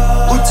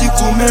 Uti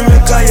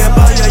kumirika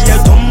yeba yenye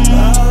dom.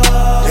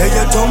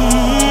 Yenye dom.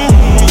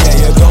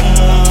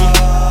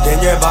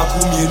 Yenye baku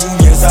minu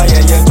yesa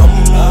yenye dom.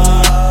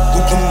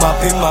 Uku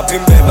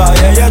mapin beba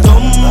yenye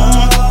dom.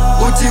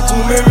 Uti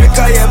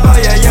kumirika yeba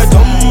yenye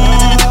dom.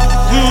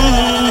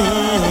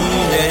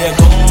 Yenye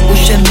dom.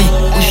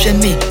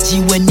 Ushemi,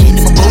 jiweni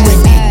number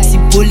one.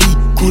 Sipoli.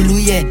 Kulu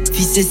ye,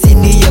 fise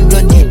sini ye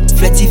bloody.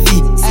 Fletty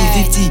fee,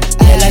 C50,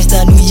 yeah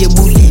lifestyle nu ye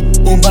bully.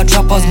 Over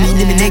trappers, me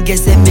niggas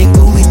say me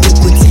go with the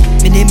booty.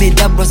 Me name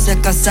da bro se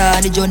kasa,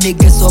 ni jo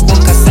niggas so mo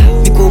kasa.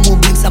 Me ko mo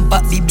bring some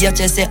pack, bibi a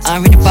chese,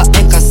 I'm ready for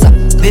enkasa.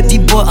 Baby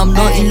boy, I'm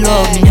not in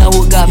love, me na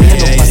woga, me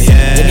no pasa.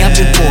 Then you have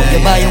to go,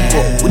 you buy your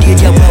go,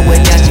 udi ya bro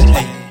when you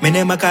jipa.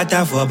 Mene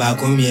makata for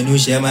bakum yenu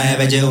shema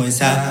ebeje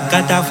unsa.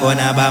 Kata for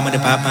na ba made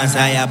papa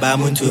sa ya ba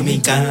muntu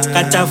mika.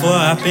 Kata for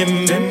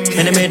apim,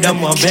 kene me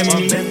dam of him.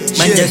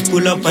 Man just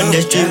pull up on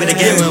the street with a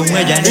game and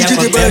wedge.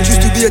 The boy used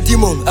to be a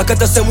demon.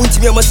 Akata samunti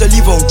me must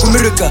live on.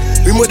 Kumirika,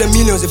 we more than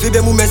millions. If you be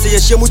movement say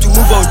share to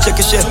move on, check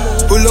a share.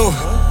 Pull on,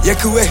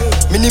 yakuwe,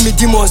 mini me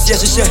demons,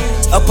 yes share.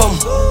 Apam,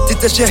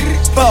 tita share.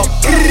 Pow.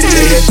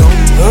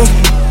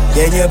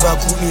 Yenye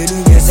baku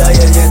mienu yesa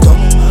yenye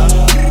dom.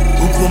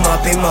 Uku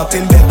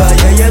mapin beba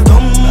yenye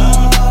dom.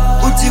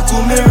 Uti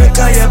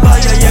kumirika yeba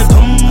yenye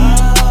dom.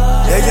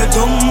 Yenye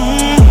dom.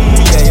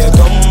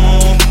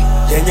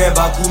 Yenye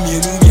baku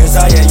mienu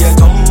yesa yenye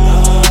dom.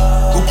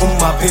 Uku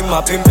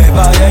mapin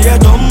beba yenye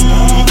dom.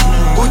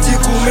 Uti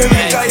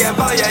kumirika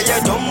yeba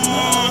yenye dom.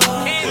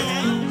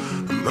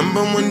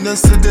 Remember when they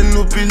said they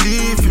no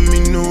believe in me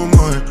no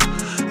more.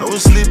 I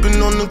was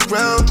sleeping on the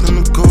ground,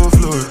 on the cold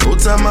floor. Whole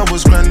time I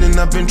was grinding,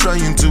 I've been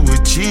trying to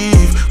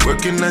achieve.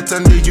 Working night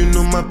and day, you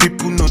know my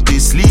people know they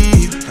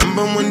sleep.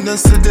 Remember when they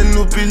said they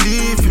no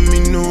believe in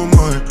me no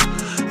more.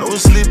 I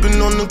was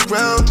sleeping on the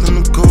ground, on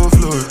the cold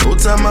floor. Whole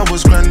time I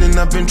was grinding,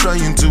 I've been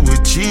trying to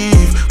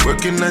achieve.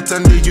 Working night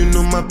and day, you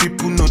know my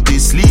people know they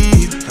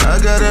sleep. I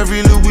got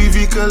every Louis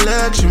V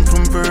collection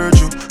from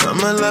Virgil. I'm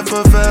a life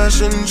of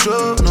fashion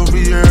show, no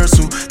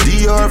rehearsal.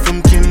 DR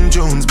from Kim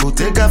Jones,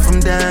 Bottega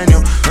from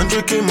Daniel.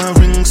 100K my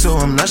ring, so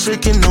I'm not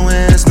shaking no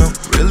hands, no.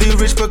 Really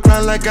rich but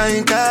grind like I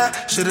ain't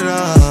got shit at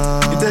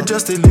all. You did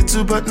just a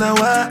little, but now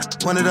I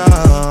want it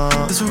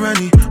all. This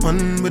already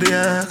one with the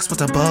axe,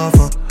 what I bought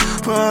for.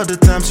 For all the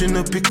times you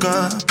no pick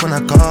up when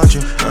I called you.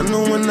 I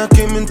know when I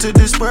came into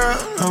this world,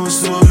 I was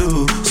so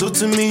blue. So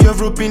to me, your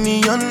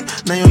opinion,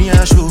 now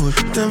you're sure.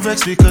 Don't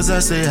vex because I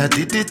say I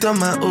did it on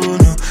my own.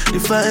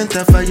 If I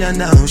enter fire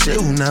now, she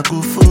will not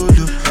go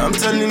follow. I'm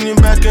telling you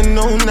back and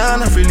no,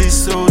 now I feel it's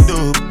so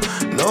dope.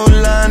 No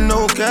lie,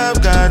 no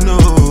cap, God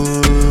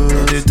knows.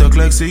 they talk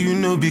like say you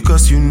know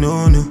because you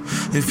know no.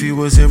 If he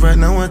was here right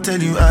now, I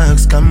tell you I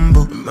ask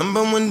Cambo.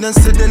 Remember when they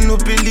said they no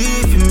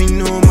believe in me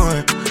no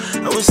more.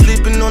 I was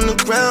sleeping on the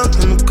ground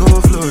on the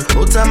cold floor.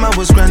 Whole time I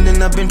was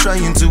grinding, I've been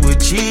trying to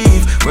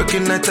achieve.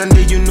 Working night and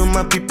day, you know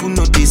my people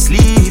know they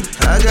sleep.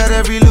 I got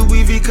every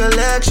Louis V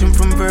collection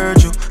from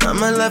Virgil.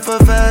 I'm a life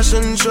of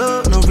fashion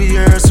show, no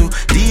rehearsal.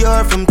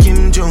 DR from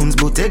Kim Jones,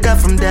 Bottega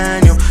from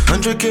Daniel.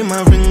 100K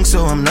my ring,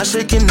 so I'm not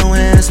shaking no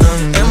hands, no.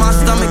 In my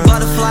stomach,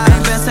 butterfly.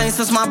 Ain't been same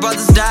since my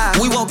brothers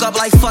died. We woke up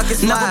like fuck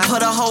it's never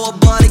put a hoe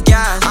above the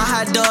guys. I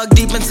had dug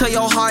deep into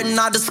your heart and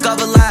I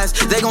discovered lies.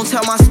 They gon'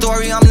 tell my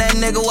story, I'm that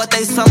nigga, what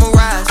they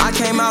summarize. I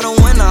came out a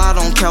winner, I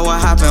don't care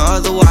what happened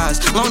otherwise.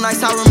 Long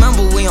nights I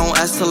remember, we on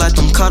S to let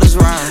them cutters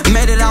ride.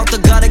 Made it out the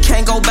gutter,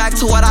 can't go back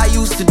to what I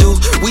used to do.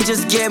 We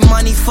just get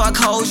money, fuck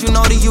hoes, you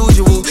know the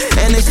usual.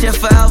 And this shit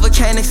forever,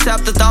 can't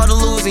accept the thought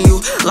of losing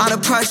you. Lot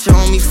of pressure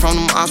on me from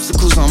them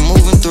obstacles I'm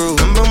moving through.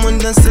 Remember when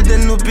they said they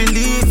no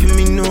believe in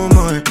me no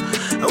more.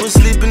 I was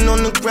sleeping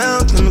on the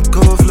ground on the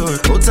cold floor.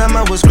 Whole time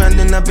I was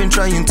grinding, I've been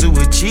trying to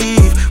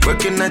achieve.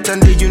 Working night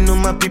and day, you know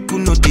my people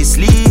know they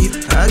sleep.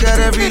 I got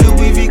every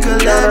Louis V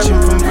collection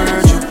from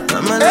Virgil.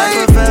 I'm a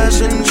life of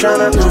fashion show,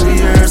 no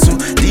rehearsal.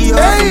 DR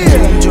from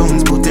Kim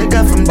Jones,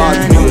 Bottega from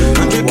Daniel.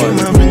 100K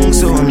my ring,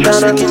 so I'm not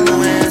shaking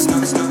no hands.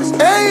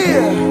 Hey,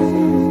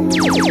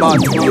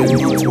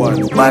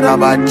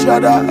 bad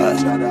chada.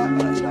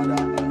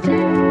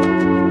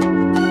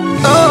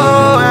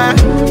 Oh,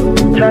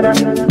 chada,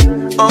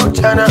 oh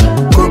chada,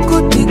 cuckoo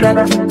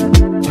chada,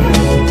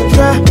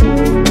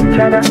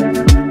 chada,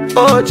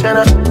 oh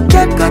chada,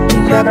 chada,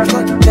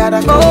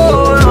 oh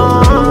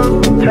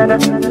chada,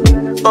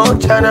 oh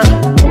chada,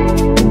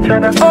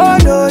 chada, oh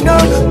no,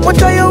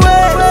 what are you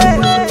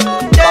wearing?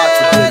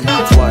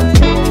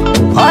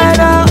 Oh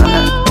no,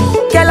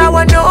 girl I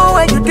wanna know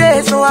where you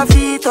dey, so I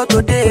feel to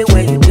today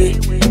where you dey.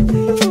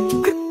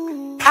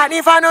 And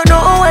if I don't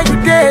know where you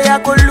dey, I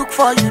go look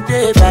for you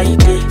day by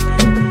day.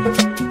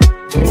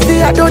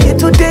 See, I don't need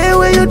to day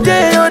where you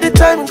day all the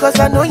time, cause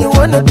I know you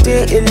wanna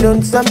day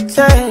alone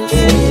sometimes.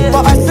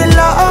 But I still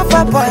love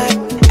a boy,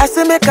 I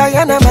still make a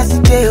yana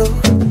mistake.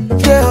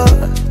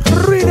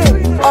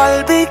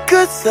 All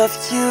because of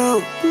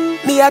you,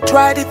 me I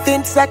try the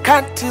things I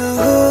can't do.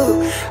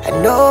 I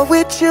know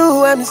with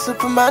you I'm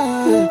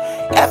Superman,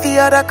 every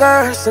other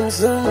girl some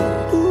zoom.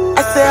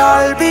 I say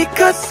all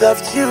because of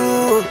you,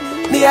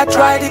 me I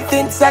try the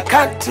things I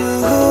can't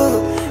do.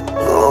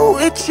 Oh,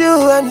 with you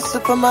I'm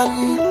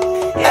Superman,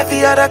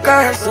 every other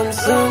girl some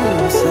zoom.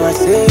 So I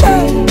say,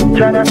 hey,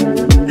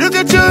 look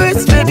at your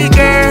waist, baby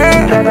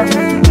girl.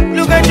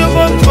 Look at your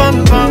bum.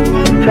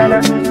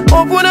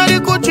 Open at the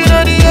Gucci in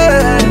the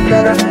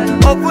air.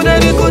 Open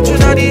at the Gucci in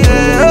the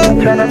air.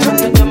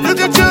 Look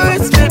at your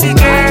waist, baby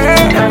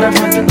girl.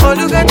 Oh,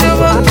 look at your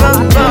bum.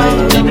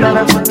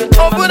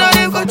 Open at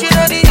the Gucci in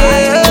the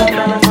air.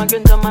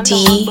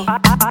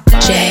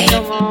 DJ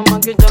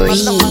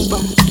Bree.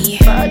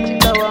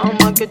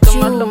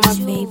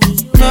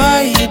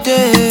 My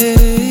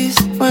days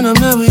when I'm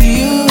not with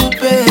you,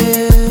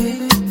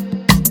 babe.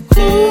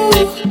 Ooh,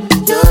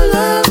 your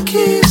love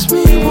keeps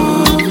me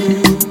warm.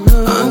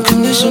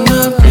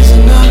 Unconditional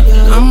prisoner,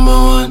 number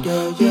one.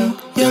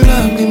 Your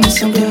love give me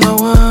something I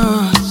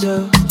want.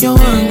 Your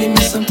one give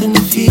me something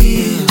to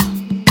feel.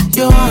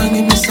 Your one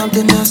give me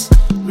something that's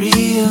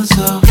real,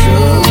 so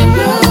true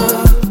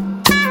love.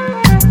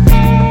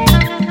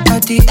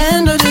 At the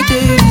end of the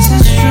day, this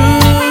is true.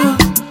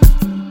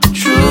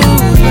 True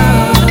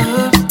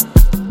love.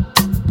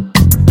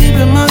 Deep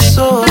in my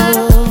soul,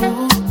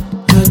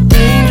 you're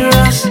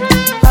dangerous.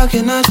 How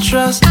can I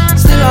trust?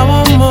 Still I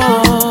want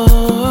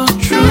more.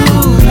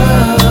 True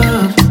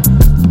love.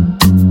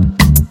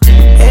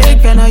 Hey,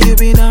 can you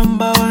be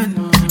number one?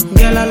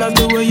 Girl, I love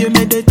the way you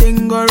made the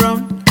thing go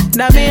round.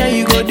 Now me and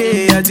you go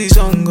there as the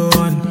song go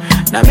on.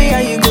 Now me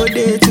and you go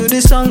there till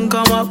the sun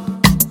come up.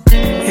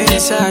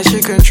 Inside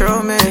she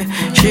control me.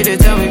 She dey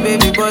tell me,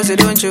 baby, boss,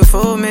 don't you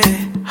fool me.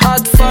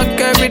 Hot fuck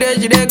every day,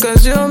 she dey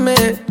consume me.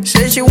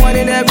 Say she want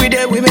it every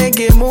day, we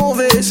making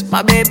movies.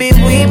 My baby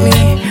with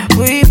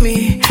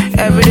me.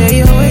 Every day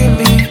you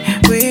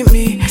with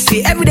me.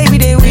 See, every day we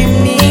dey with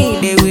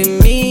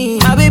me.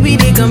 My baby,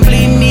 they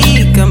complete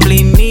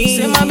me.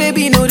 Say my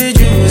baby know the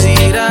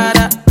juicy, da.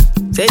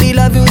 Say the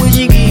loving when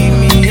she give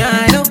me,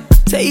 I know.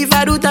 Say if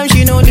I do time,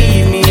 she no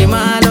leave me,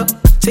 my love.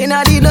 Say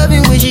now the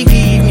loving when she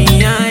give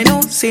me, I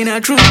know. Say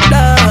not true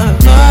love.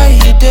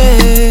 My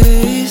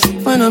days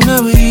when I'm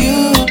not with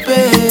you,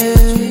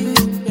 babe.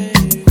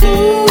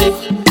 Ooh,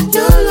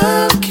 your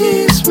love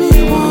keeps me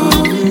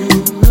warm.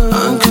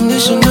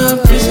 Unconditional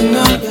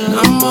prisoner,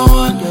 number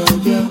one.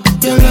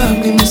 Your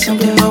love give me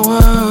something I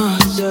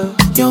want.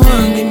 Your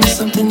one give me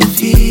something to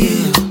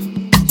feel.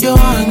 Your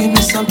one give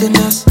me something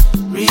that's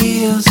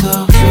real,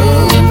 so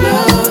true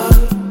love.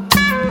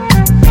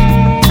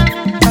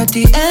 At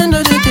the end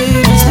of the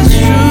day, this is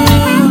true.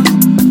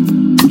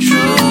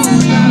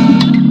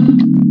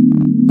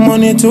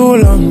 Money too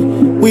long,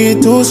 we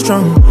too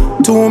strong.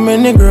 Too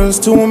many girls,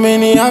 too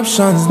many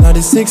options. Now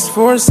the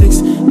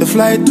 646, the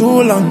flight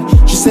too long.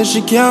 She says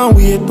she can't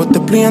wait, but the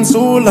plane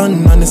so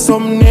long. And the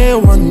someday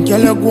one, girl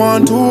you go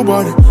on too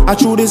bad. I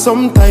chew this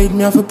some tight,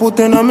 me have to put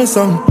in on me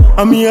song.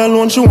 And me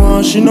alone she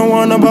want, she no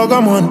want a bag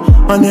of man.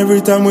 And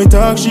every time we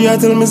talk, she a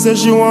tell me say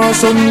she want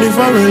something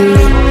different.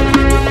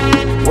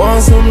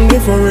 Want something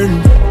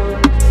different.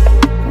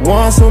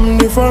 Want something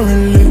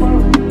differently.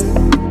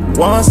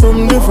 Want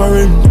something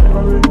different.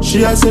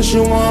 She a say she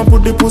want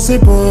put the pussy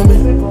on me.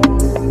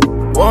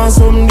 Want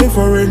something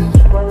different.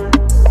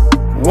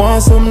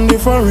 Want something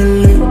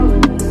differently.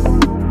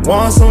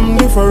 Want something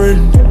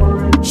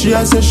different. She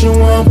a say she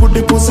want put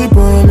the pussy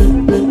on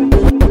me.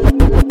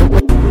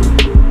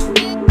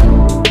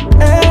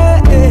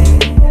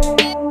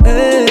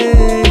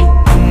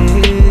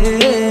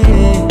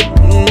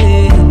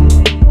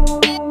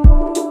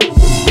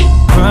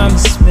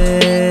 Promise me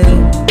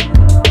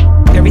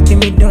everything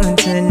we doing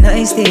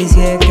tonight stays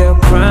here, girl.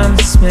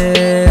 Promise me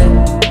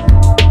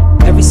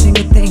every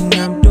single thing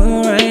I'm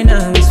doing right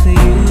now is for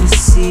you to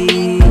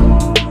see.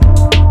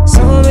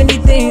 So many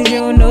things you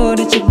don't know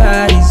that your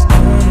body's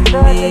doing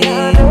to me.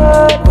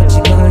 What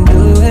you gonna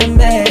do with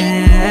me?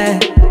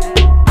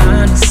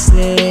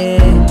 Honestly,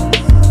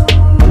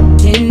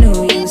 didn't know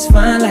you was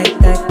fine like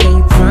that. Can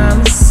you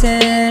promise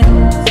it?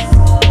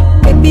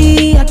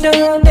 Baby, I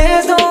don't,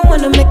 there's no one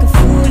to make a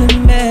fool of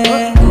me.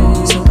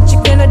 So what you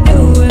gonna do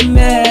with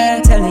me?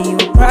 Telling you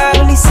I'll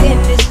probably sit in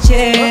this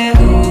chair,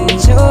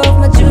 show off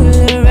my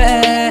jewelry.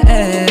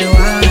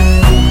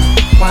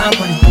 Why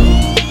on it,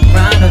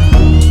 grind on it,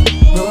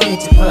 roll it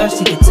to rush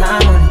to get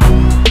time on it,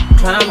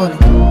 climb on it,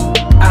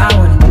 I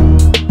want it.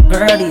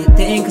 Girl, do you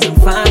think? 'Cause I'm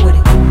fine with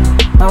it.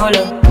 Hold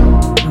up,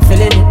 I'm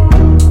feeling it.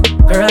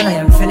 Girl, I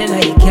am feeling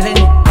how you're killing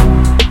it.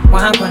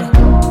 Why on it,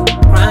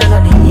 grind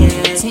on it,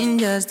 yeah. Sin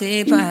just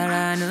stay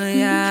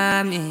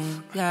paranoia, me.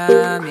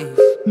 Yeah,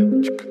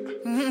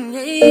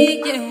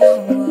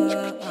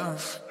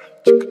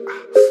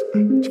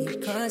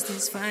 because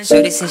this fine.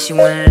 Shorty said she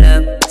wanna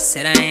love,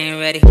 said I ain't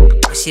ready,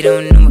 but she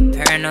don't know my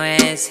paranoia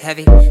is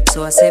heavy.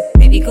 So I said,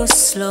 baby, go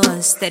slow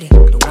and steady.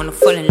 Don't wanna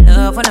fall in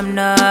love when I'm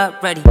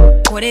not ready.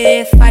 What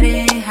if I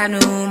didn't have no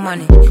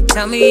money?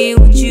 Tell me,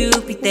 would you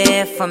be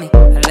there for me? I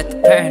let the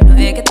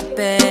paranoia get the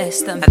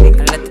best of me. I think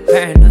I let the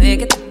paranoia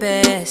get the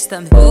best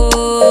of me.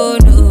 Oh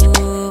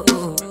no,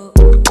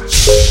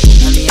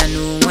 I mean I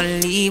know I wanna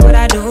leave, but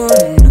I don't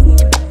know.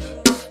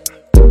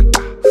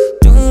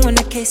 In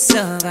the case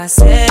of I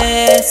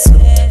said so.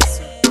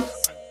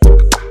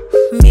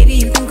 Maybe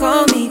you can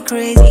call me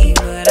crazy,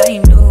 but I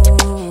know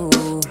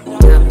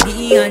I'm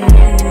me on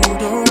you,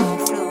 don't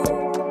flow.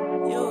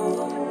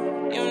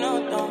 You know,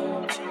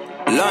 don't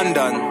you?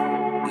 London.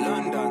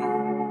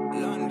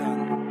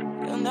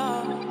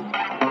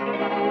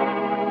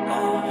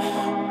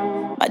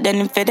 I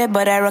didn't fit it,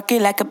 but I rock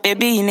it like a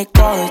baby in a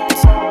coat.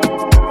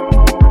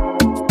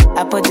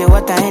 I put the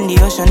water in the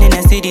ocean in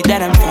the city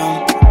that I'm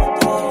from.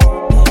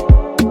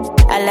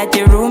 I like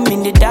the room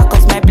in the dark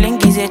 'cause my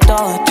blink is a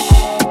touch.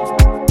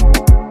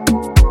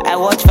 I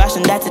watch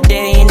fashion that's a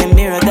day in the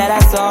mirror that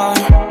I saw.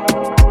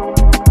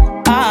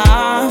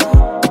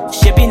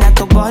 Shaping like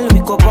a ball, we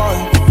go ball.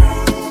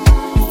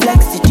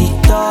 Flex the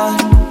door,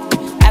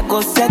 I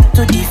go set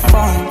to the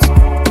front.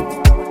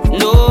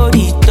 No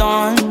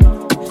return,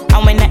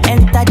 and when I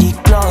enter the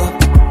club,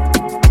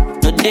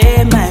 no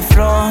day my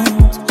front,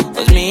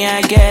 'cause me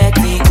I get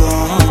it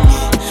gone.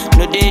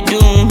 No they do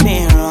me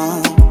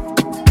wrong.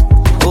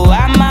 Oh,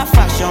 I'm a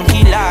fashion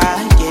killer,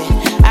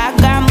 yeah. I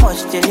got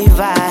much to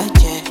deliver,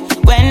 yeah.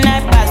 When I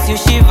pass you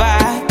shiver,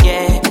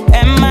 yeah.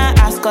 And my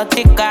ass got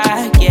thicker,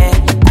 yeah.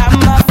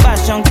 I'm a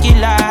fashion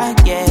killer,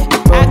 yeah.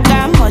 I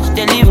got much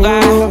to deliver,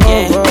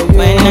 yeah.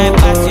 When I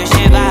pass you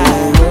shiver,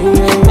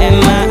 and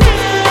my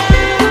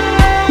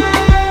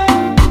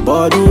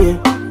body,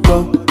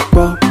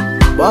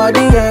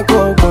 body,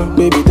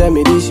 baby, tell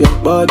me this your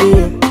body,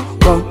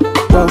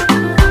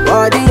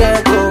 body,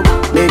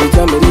 baby,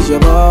 tell me this your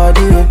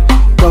body.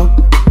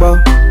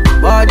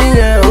 Body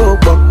yeah, oh,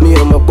 me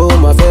and my boy,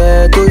 my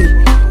fair to you.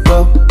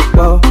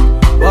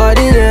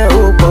 Body yeah,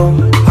 oh,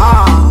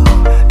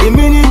 the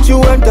minute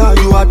you enter,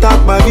 you attack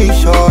my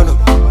vision.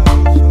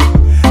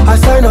 I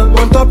sign up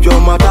on top your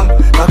mother,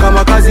 like I'm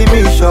a Kazi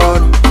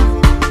mission.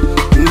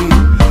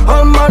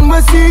 All man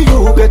will see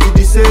you get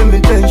the same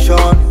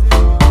intention.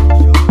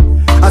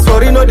 I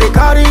sorry no they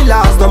carry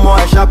last, no more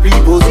I sharp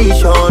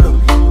reposition.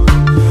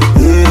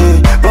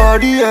 Yeah,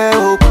 body yeah,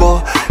 oh,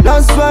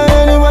 that's why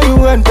anywhere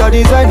you enter,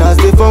 designers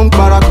they funk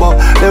barakbo.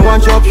 They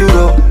want chop you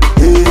though.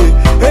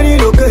 Yeah. Any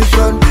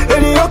location,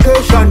 any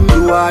occasion,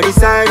 you are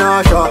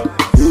designer shop.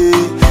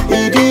 Yeah.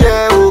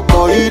 EDA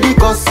oko, ED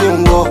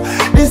costume wo.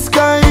 This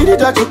kind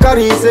that you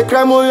carry is a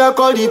crime. Oh, you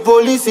call the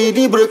police,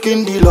 ED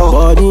breaking the law.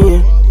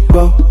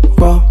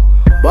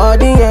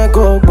 Body yeah,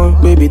 go,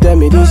 baby, tell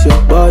me this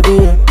your body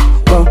yeah,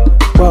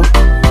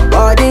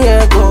 body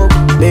yeah, go,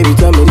 baby,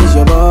 tell me this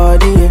your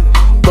body yeah,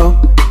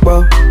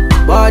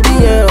 body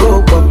yeah,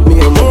 oh, me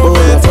and my boy,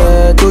 my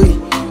fair to you.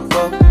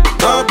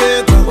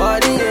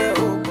 Body yeah,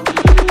 oh,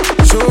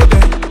 show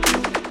them.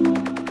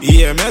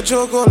 aimait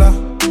chocolat.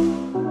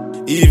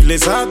 Yves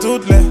les a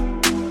toutes les.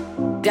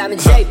 Diamond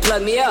J,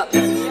 plug me up.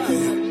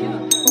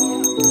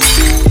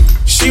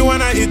 She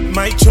wanna eat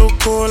my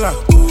chocolate.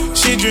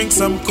 She drink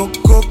some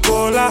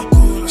Coca-Cola.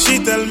 She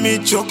tell me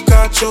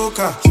choka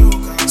choka.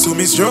 So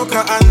me stroke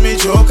her and me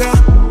joker.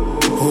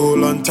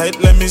 Hold on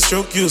tight, let me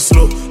stroke you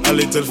slow. A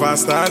little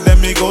faster, then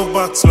me go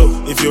back slow.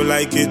 If you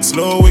like it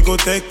slow, we go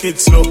take it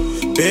slow.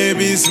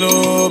 Baby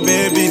slow,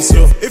 baby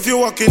slow. If you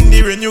walk in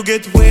the rain, you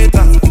get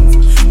wetter.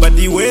 But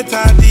the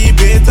waiter, the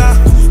better.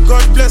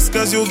 God bless,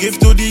 cause you give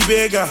to the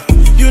beggar.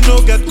 You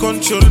know get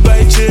controlled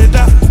by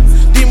cheddar.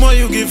 The more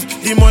you give,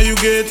 the more you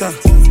get her.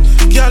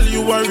 Girl,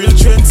 you a real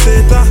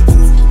trendsetter.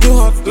 You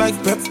hot like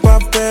pepper,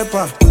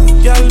 pepper.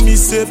 Girl, me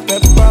say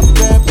pepper,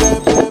 pepper,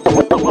 pepper.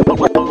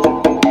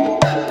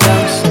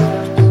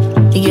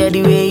 You get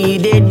the way you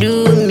they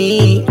do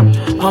me.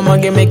 I'ma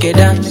get make it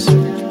dance.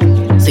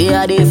 See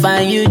how they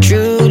find you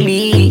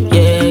truly.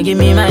 Yeah, give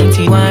me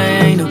mighty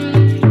wine.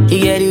 You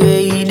get the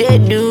way you they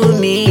do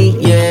me.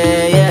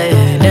 Yeah, yeah,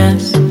 yeah,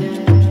 dance.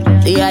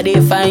 See how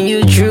they find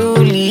you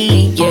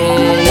truly. Yeah,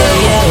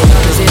 yeah, yeah.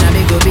 Say now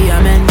me go be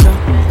a mentor.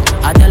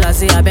 I tell her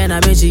say I been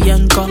a bitch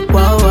young cop.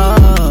 Whoa,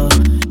 whoa,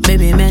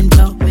 baby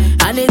mentor.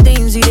 And the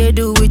things you they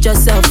do with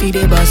yourself, you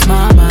they bust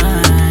my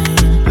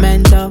mind.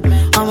 Mental.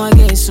 I'ma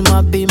get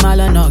some be mal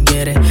and not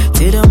get it.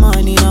 Till the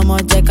money, I'ma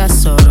take a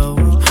sorrow.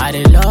 I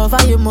dey love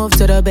how you move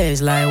to the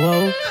bass like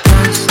whoa.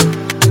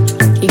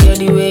 You get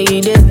the way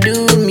you dey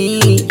do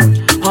me.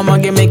 I'ma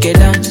get make it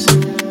dance.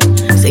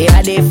 Say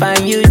I dey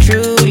find you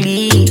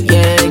truly.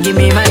 Yeah, give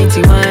me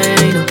mighty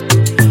wine.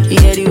 You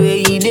get the way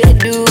you dey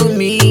do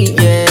me.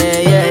 Yeah,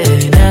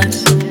 yeah,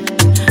 dance.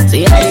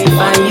 Say I dey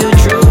find you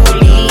truly.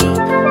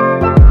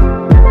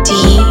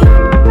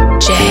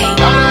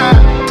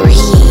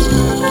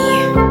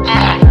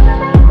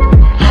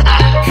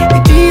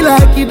 DJ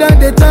like you done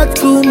they talk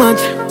too much.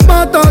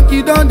 Small talk,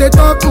 you done they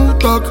talk who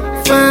talk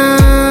fair.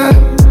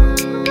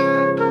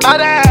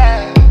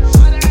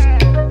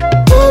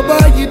 Oh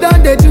boy, you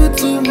done they do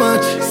too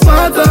much.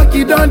 Small talk,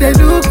 you done they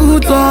do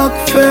good talk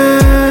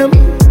fair.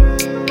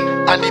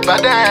 And the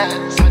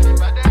badass.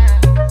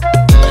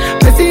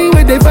 I see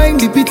where they find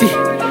the pity.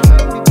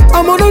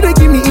 I'ma know they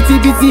give me itty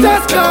bitty.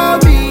 Just call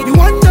me. You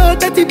want know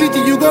dirty bitty,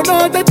 you gon'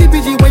 know dirty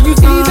bitty when you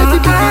see dirty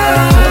bitty.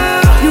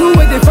 You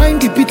where they find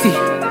the pity.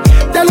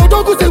 Tell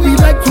Odogu say we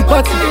like to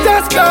party.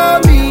 Just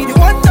call me. You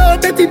want know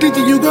dirty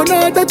bitty, you gon'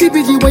 know dirty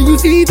bitty when you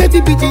see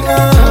dirty bitty.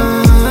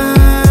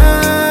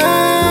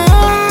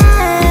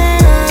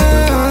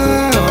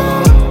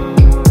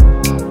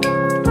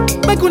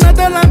 Make una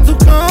tell her to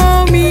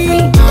call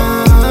me.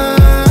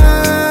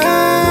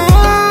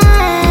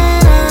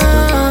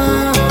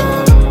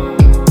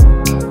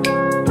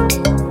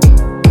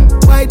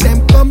 Why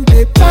them come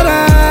they para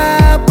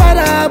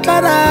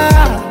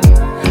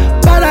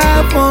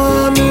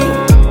for me?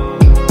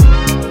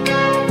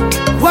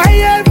 Why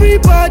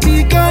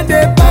everybody can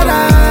they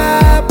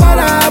para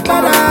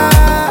for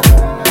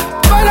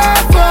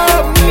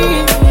me?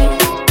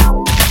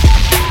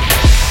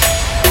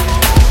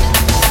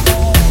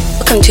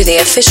 Welcome to the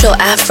official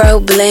Afro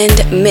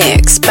Blend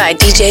Mix by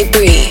DJ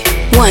Bree.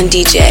 One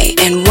DJ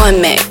and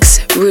one mix,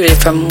 rooted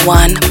from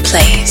one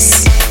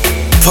place.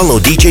 Follow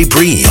DJ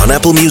Bree on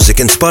Apple Music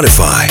and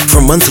Spotify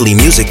for monthly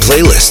music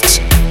playlists.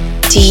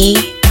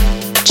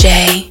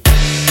 DJ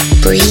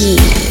Bree.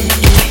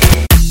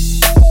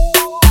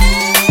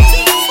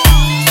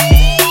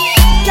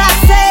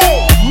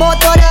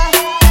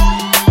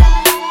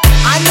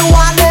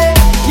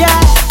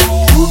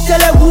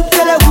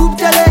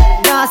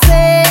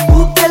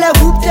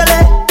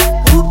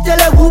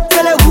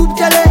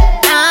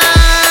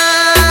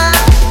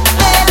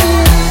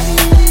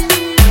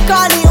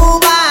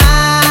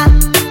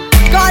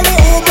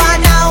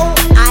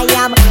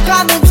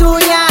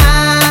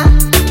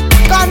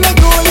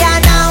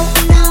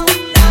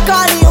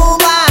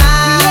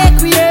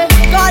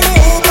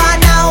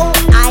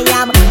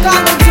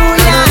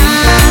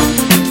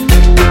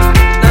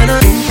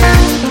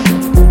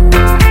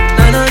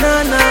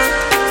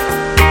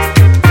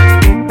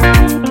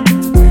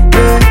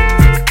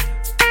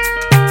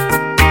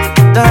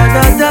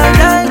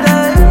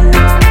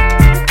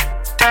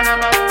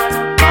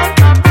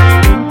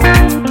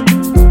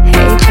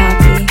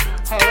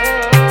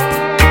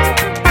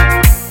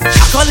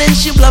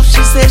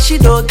 She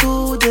don't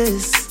do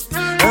this,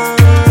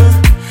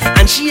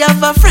 and she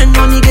have a friend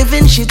only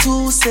giving she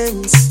 2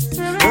 cents.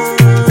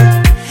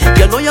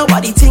 You know your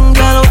body thing,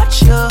 girl,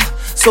 watch ya.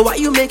 So why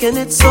you making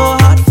it so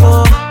hard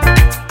for?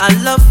 I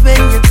love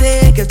when you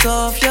take it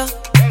off, yeah.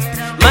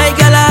 My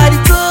girl, I the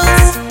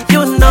tools,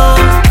 you know.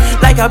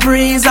 Like a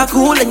breeze, I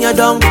cool in your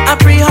dung. I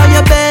pray how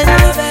you bend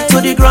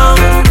to the ground.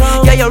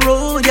 Yeah, you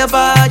roll your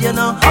body, you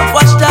know.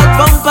 Watch that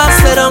bumper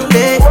sit on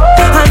there.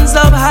 Hands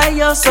up high,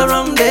 you're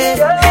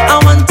surrounded. I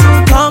want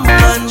to come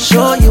and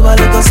show you a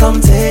little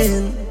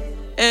something.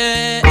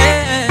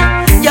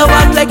 You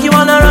walk like you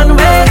wanna run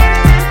away.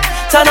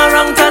 Turn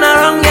around,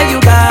 yeah, you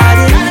got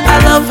it. I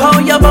love how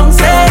you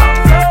bounce it.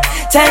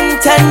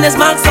 10 is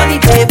marks on the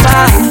paper.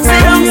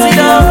 Sit down, sit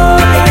down.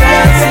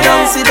 Sit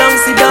down, sit down,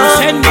 sit down.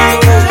 Sit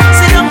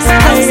down, sit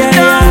down, sit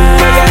down.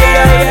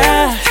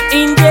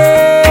 In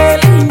jail.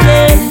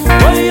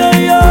 Oh,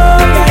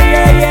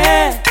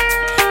 yeah.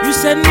 You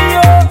send me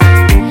up.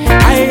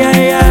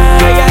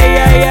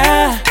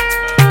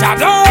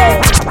 Tado.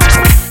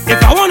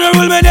 If I wanna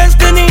rule my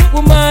destiny,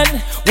 woman,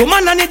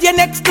 I need you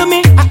next to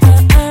me.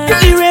 To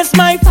erase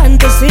my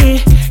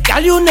fantasy. Girl,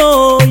 you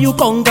know you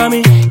conquer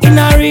me. In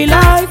a real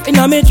life, in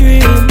a me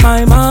dream,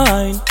 my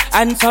mind,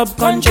 and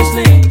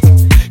subconsciously.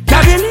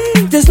 Can't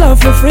believe this love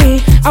for free.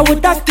 I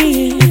would not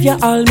give you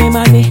all my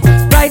money.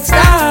 Bright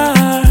star,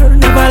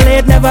 never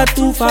late, never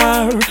too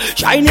far.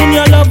 Shine in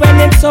your love when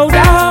it's so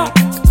dark.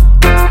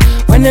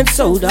 When it's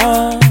so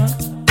dark.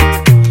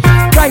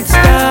 Bright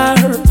star,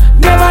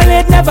 never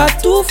late, never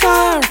too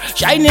far.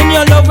 Shine in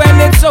your love when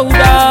it's so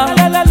dark.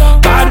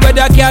 Bad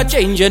weather can't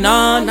change you,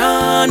 nah.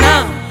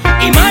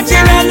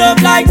 Imagine a love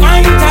like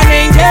mine with an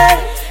angel.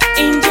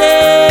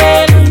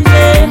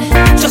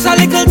 Just a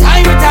little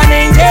time with an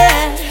angel.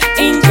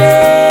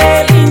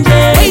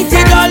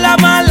 Waited all of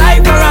my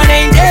life for an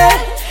angel.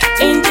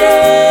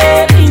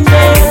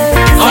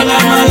 All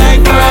of my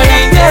life for an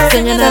angel.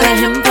 Singing out of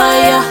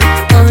empire.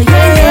 Oh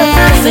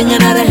yeah.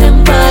 Singing out of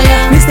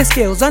empire. Mr.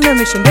 Skills on a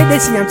mission, they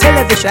see on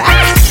television.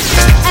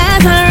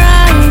 As I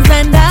rise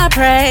and I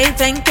pray,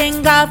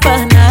 thanking God for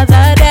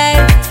another day.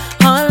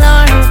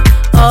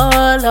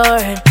 Oh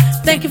Lord,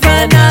 thank you for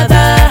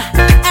another.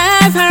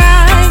 As I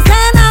rise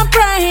and I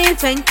pray,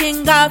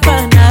 thanking God for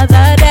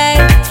another day.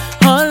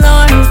 Oh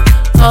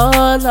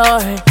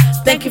Lord,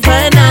 thank you for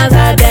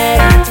another day.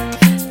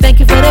 Thank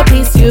you for the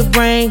peace you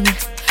bring.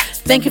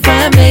 Thank you for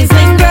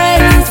amazing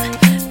grace.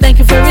 Thank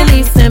you for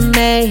releasing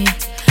me.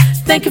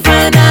 Thank you for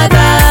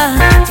another.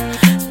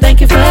 Thank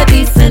you for a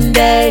decent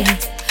day.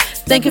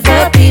 Thank you for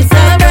a piece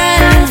of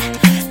bread.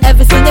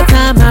 Every single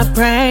time I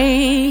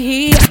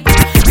pray,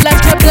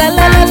 let your blah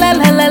la la la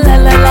la la la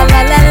la la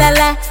la la la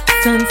la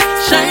sun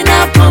shine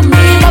up on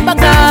me, Baba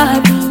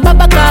God,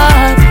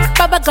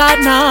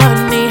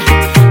 on me.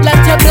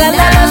 Let your blah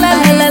la la la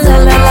la la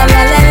la la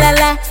la la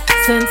la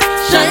sun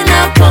shine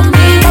up on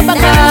me, Baba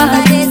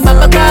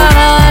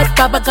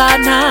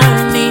God,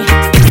 on me.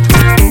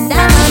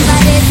 That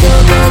body so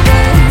good.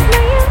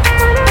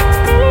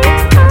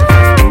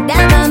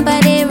 That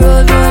body roll.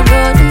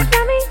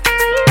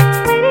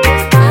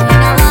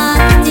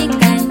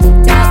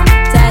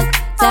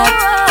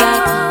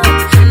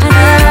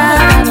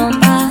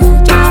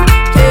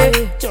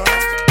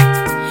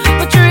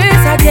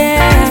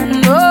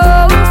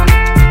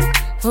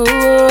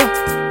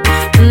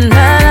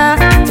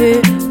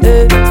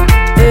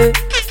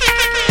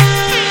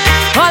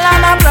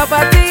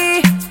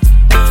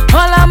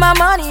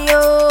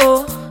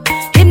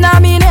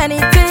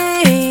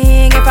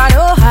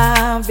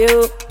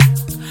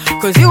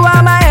 Cause you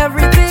are my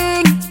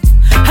everything,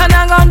 and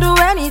I'm gonna do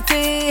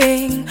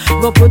anything.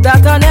 Go put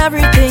that on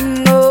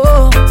everything,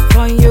 oh,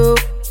 for you.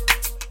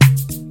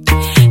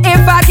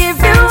 If I give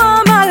you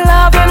all my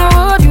love, and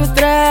would you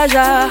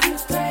treasure?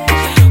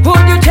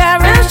 Would you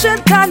cherish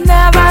it and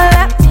never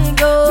let me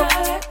go?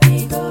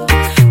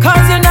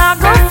 Cause you're not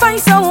gonna find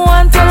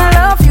someone to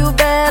love you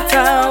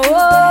better,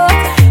 oh.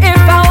 If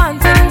I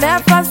want it,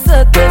 then for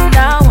certain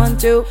I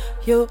want you.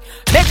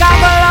 Make I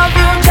go love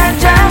you,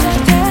 cha-cha.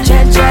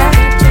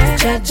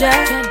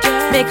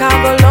 Make I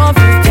go love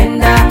you,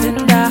 tender.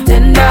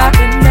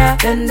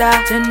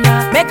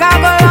 Make I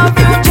go love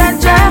you,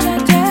 cha-cha.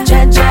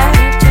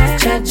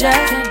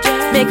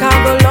 Make I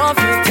go love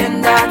you,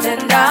 tender,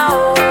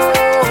 oh,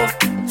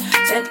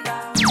 tender.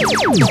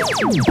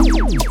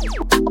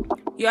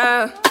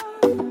 Yeah.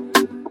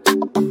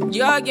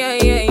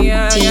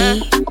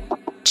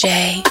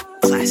 DJ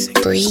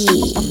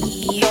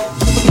Bree.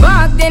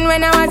 Back then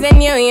when I was a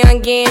new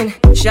youngin',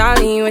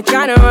 Charlie, you were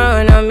tryna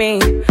run on me.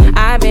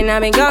 I've been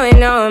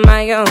going on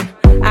my own.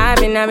 I've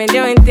been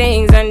doing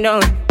things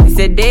unknown. It's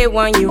a day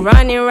one, you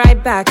running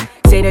right back.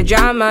 Say the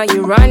drama,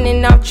 you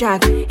running off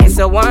track. It's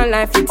a one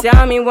life, you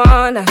tell me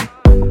one life.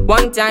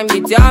 One time,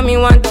 you tell me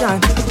one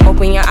time.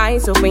 Open your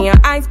eyes,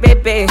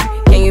 baby.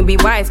 Can you be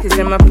wise, cause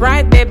I'm a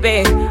pride,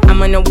 baby.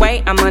 I'm on the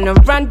way, I'm on the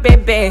run,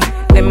 baby.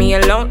 Leave me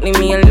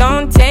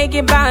alone, take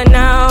it by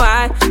now.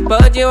 I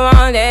put you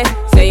on it.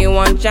 Say you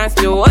want chance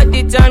to hold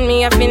it on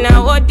me. I feel I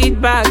hold it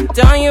back.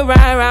 Turn you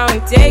right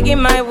around, take it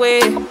my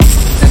way.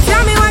 So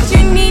tell me what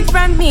you need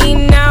from me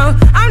now.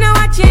 I know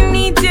what you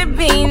need to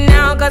be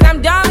now, cause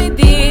I'm done with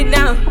it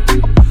now.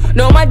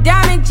 No more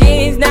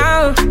damages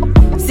now.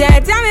 Say,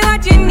 tell me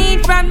what you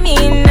need from me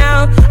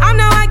now. I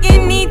know what you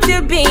need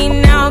to be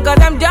now, cause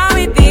I'm done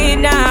with it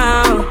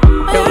now.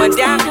 No more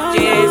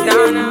damages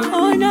now.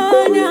 Oh no.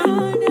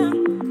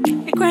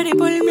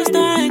 Incredible,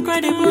 Mr.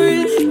 Incredible.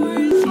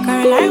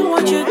 Girl, I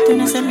want you to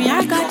know, say me,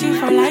 I got you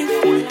for life.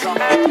 Girl, I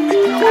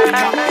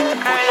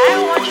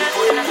want you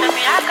to know, say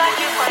me, I got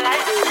you for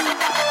life.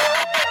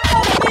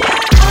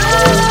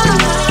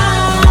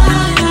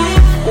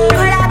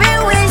 Girl, I've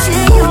been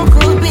wishing you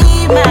could be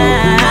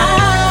mine.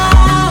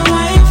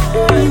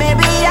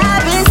 Maybe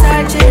I've been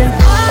searching.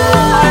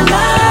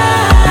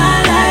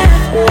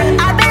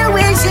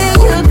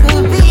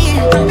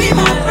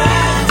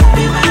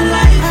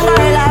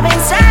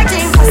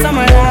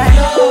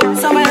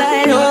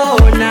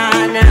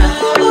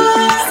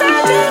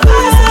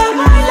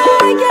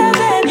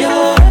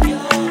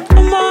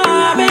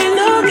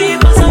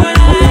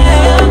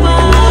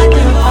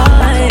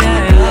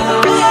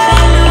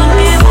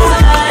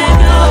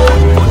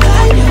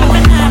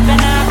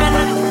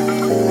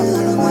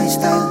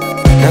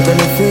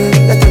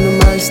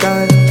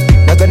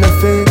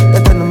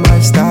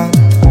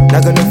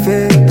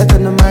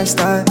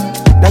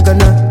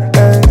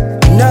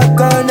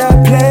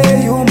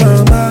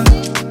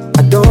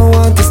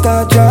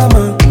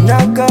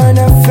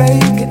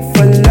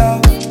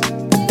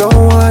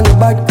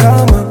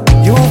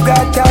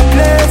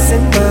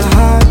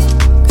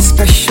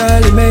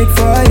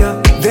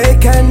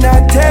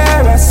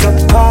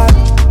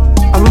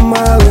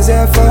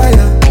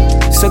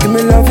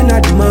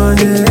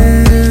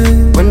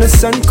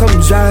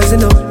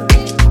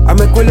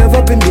 we love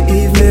up in the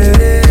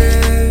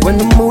evening when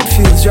the mood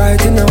feels right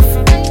enough.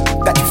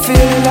 Got you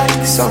feeling like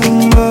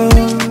summer.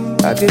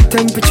 Have your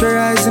temperature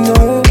rising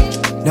up.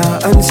 Nah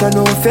answer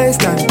no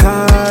FaceTime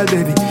call,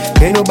 baby.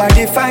 Ain't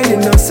nobody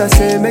finding us. I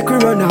say make we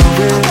run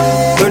away.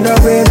 Run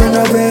away, run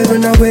away,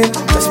 run away.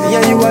 Just me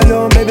and you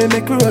alone, baby,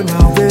 make we run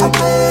away.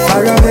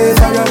 Far away,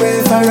 far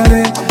away, far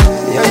away.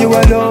 Me and you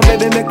alone,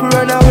 baby, make we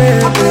run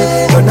away.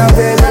 Run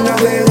away, run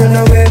away, run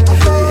away.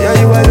 Me and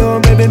you alone,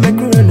 baby, make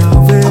we run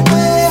away.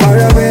 Far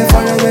away,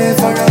 far away,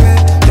 far away.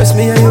 Just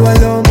me and you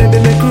alone, baby,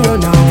 make we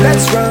run away.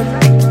 Let's run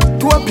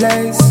to a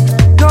place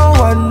no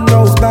one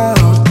knows about.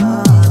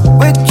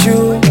 With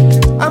you,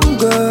 I'm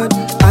good.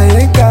 I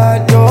ain't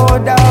got no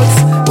doubts.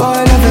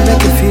 Why love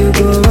make you feel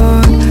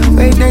good?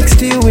 Wait next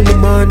to you in the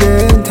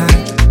morning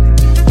time.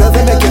 Love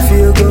make you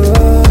feel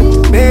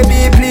good.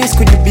 Baby, please,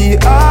 could you be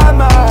all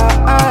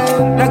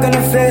mine? Not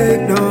gonna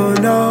fake, no,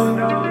 no.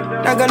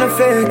 Not gonna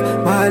fake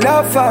my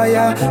love for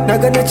ya.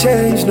 Not gonna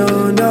change,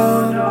 no,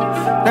 no.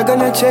 Not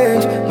gonna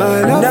change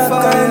my love for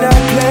ya. Not gonna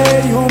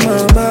play you,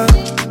 mama.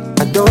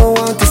 I don't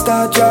want to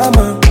start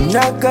drama. I'm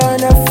not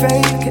gonna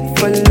fake it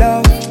for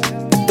love.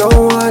 I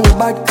don't want a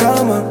bad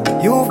karma.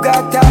 You've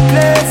got a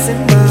place in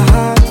my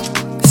heart,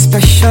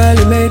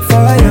 especially made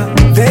for you.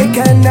 They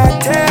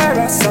cannot tear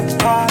us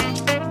apart.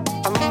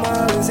 I'm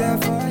always there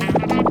for you.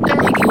 Let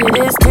me give you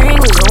this thing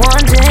we been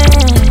wanting.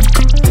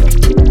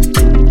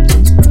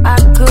 I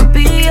could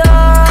be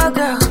your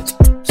girl,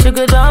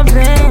 sugar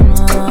dumpling.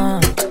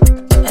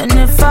 And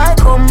if I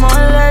come on,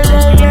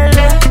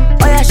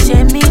 oh yeah,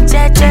 shake me,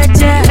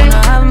 cha-cha-cha. Wanna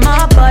have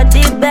my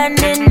body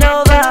bending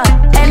over,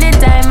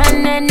 anytime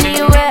and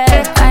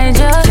anywhere. I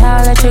just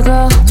can't let you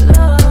go,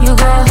 you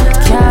go,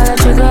 can't let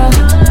you go.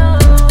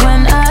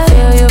 When I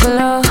feel you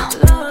below,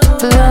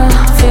 below,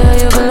 feel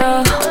you below.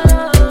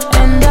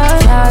 And I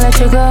can't let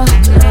you go,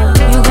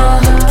 you go,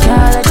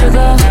 can't let you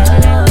go.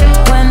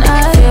 When I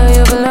feel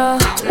you below,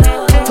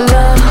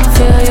 below,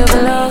 feel you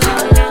below.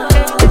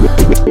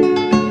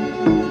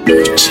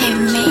 Gucci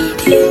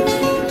made it.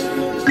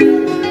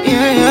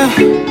 Yeah,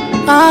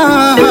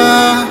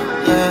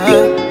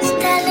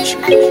 Stylish.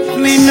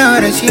 me know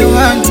that she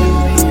want me.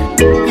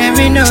 Yeah,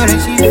 me know that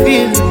she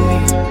feeling me.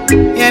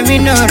 Yeah, me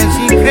know that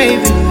she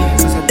craving me.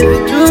 Cause I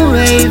put it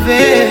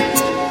wavy.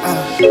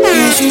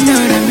 Yeah, she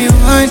know that me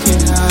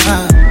wanting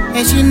her.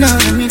 Yeah, she know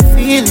that me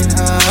feeling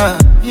her.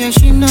 Yeah,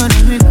 she know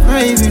that me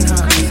craving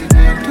her.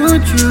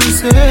 Don't you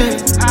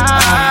say?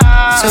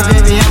 So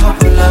baby, I'ma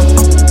pull up.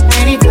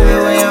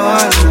 Anytime when you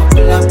want, I'ma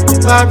pull up.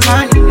 Bad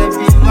money, let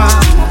me pull up.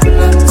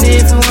 See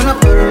if you wanna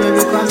put her,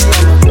 baby, come here,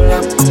 I'ma pull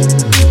up.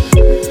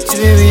 So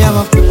baby,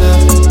 I'ma pull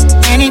up.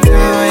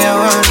 Anytime when you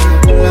want,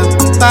 I'ma pull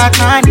up. Bad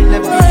money,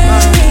 let me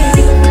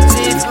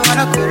see if you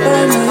wanna put her,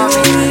 baby, come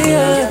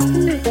here.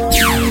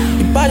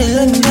 Your body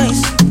look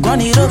nice,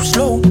 run it up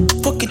slow,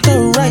 fuck it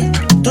all right.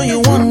 Do you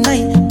one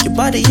night? Your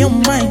body, your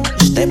mind,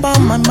 you stay by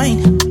my mind.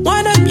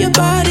 Wind up your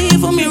body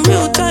for me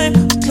real time.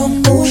 Slow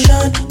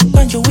motion,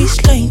 find your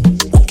waistline.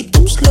 Walk it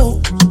up slow,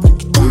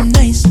 walk it up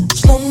nice.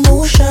 Slow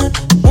motion,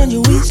 find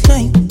your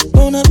waistline.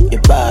 Run up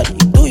your body,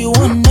 do you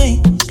one night?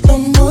 Slow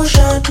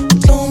motion,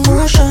 slow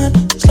motion,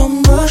 slow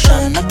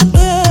motion. Not the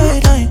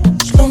playtime.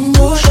 Slow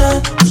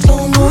motion,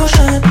 slow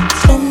motion,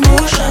 slow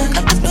motion.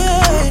 Not the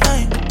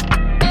playtime.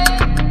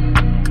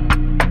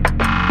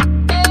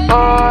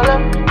 All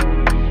up,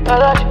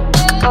 all up,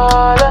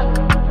 all up,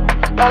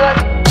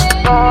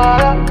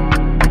 all up,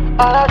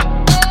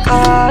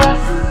 all up,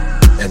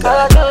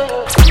 all up.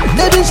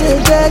 Baby,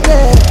 shake,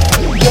 yeah.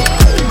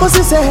 Cause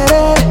it's a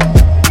headache.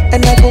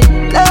 And I go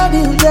love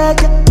you, yeah.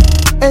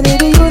 And it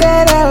be you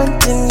that I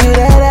want, you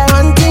that I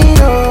want,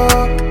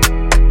 oh.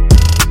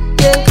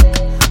 Yeah,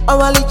 I'm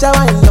a little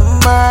wine on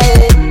my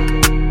head.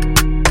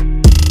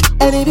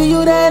 And it be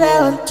you that I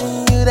want,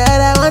 you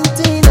that I want,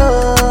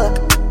 oh.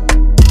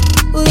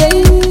 Oh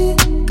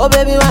yeah, oh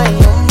baby,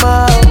 wine on my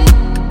head.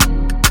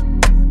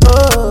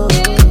 Oh.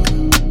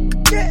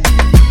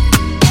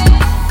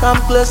 Come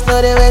close to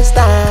the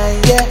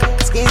waistline, yeah.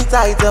 Skin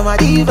tight to my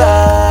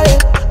diva, yeah.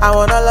 I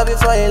wanna love you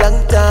for a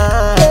long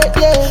time,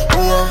 yeah,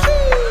 yeah.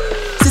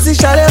 Sissy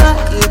Shalema,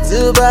 you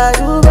too bad,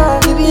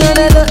 give me on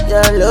the look,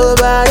 you're low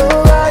bad.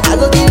 I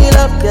go give you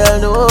love, girl,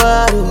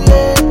 nobody,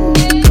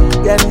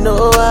 yeah,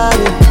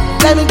 nobody.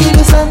 Let me give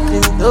you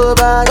something,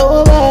 nobody.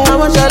 I'm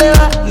a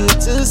Shalema, you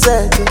too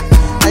sexy.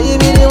 And you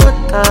be the one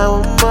I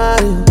want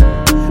marry.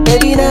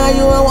 Baby, now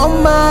you I want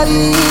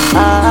marry.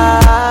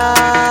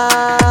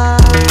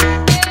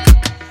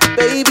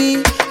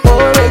 Baby,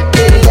 oh,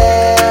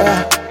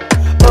 regular,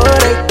 oh,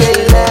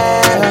 regular.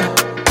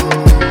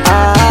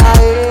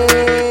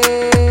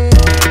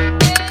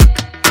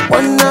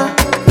 Wanna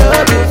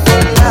love you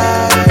for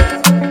life,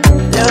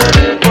 love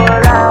you for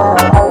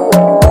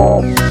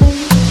life.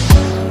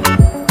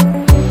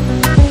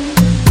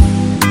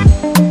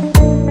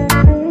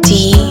 DJ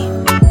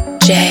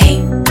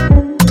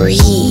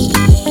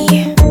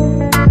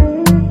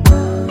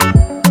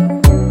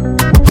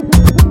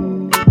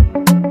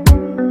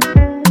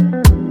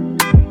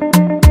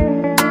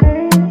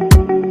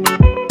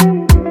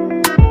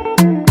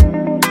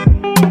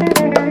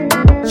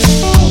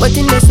What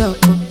in this up?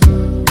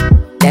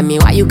 Tell me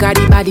why you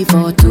carry body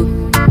for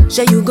two.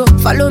 Shall you go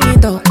follow me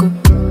talk?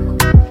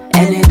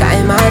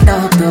 Anytime I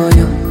talk to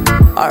you,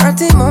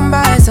 alright in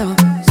Mumbai so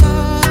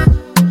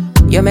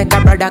you make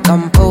a brother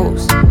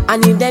compose.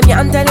 And if them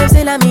can't tell them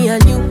say like me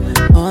and you.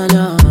 Oh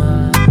no.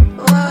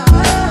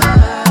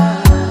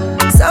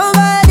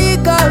 Somebody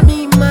call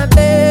me my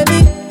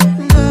baby.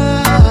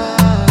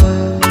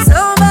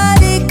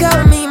 Somebody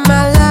call me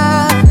my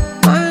love.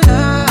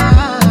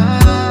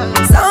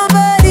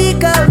 Somebody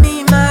call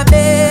me my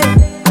baby.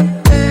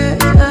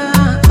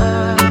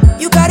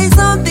 You got it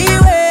something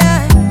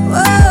where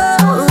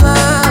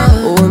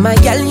oh my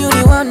girl, you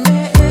the one.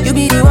 You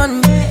be the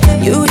one.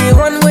 You the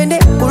one when they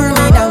pull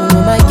me down.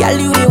 Oh my girl,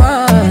 you the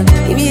one.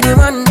 You be the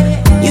one.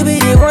 You be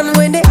the one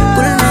when they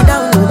pull me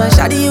down. Oh my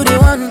shawty, you the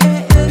one.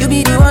 You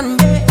be the one.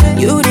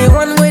 You the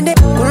one when they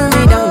pull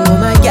me down. Oh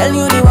my girl,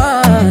 you the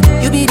one.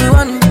 You be the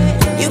one.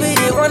 You be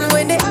the one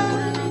when they.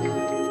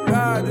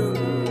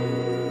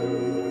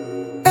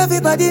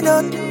 Everybody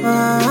know.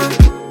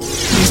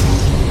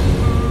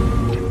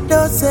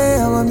 Don't say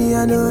I want me,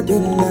 I know they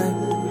lie.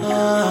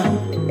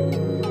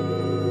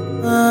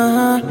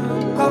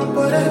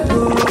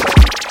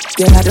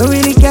 Girl, I don't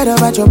really care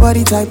about your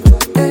body type.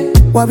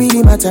 What be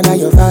the matter now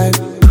your vibe?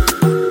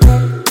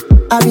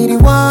 I be the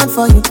one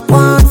for you,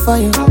 one for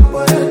you.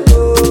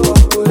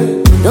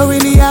 Don't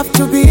really have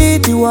to be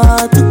the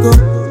one to go.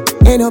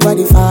 Ain't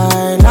nobody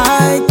fine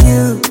like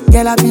you.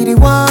 Girl, I be the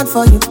one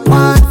for you,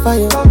 one for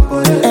you.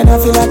 And I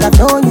feel like I've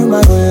known you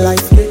my whole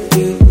life.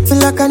 Feel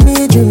like I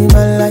need you in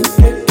my life.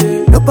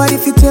 Nobody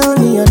fit tell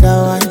me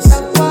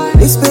otherwise.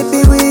 This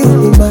baby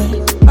will be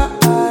mine.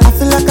 I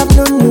feel like I've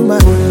known you my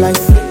whole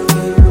life.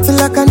 Feel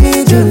like I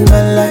need you in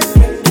my life.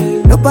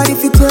 Nobody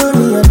fit tell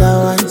me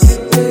otherwise.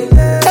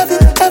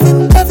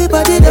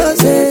 Everybody does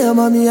say, oh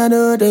mommy, I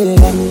know they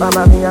like me.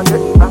 Mama me a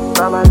good,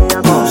 mama me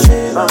a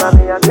good, mama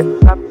me a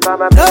good,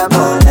 mama me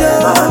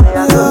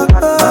a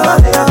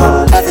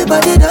good.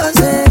 Everybody does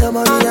say, oh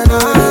mommy, I know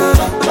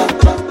they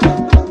like me.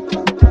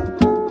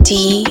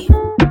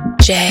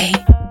 DJ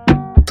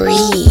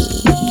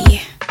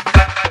Bree.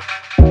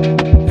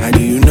 How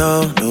do you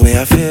know the way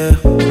I feel?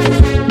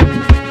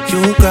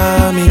 You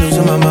got me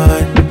losing my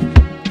mind.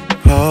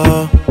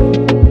 Oh,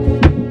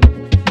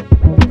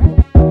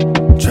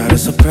 try to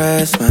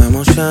suppress my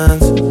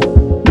emotions.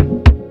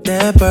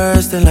 They're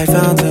bursting like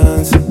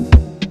fountains,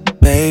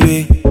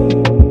 baby.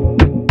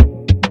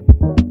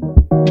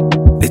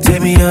 They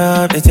take me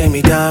up, they take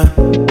me down.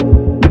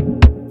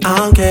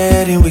 I'm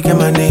getting weak in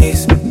my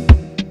knees.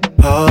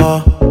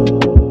 Oh,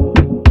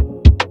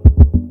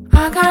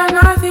 I got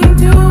nothing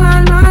to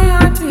hide, my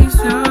heart is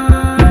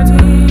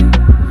hurting.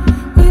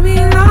 We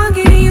belong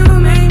in you,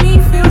 make me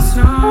feel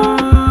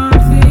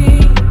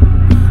something.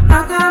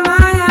 I got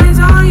my eyes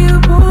on you,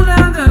 pull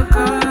down the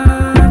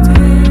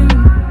curtain.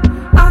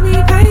 I'll be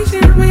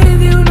patient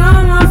with you, no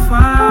more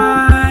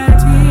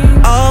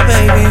fighting. oh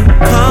baby,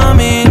 come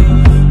in,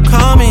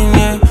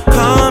 yeah,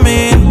 come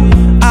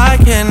in. I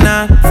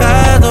cannot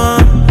fathom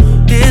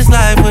this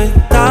life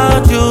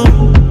without you.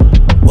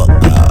 Well,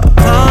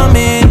 come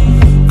in,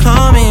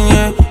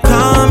 yeah,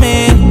 come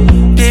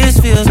in. This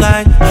feels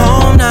like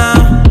home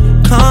now.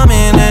 Come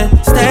in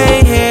and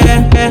stay here.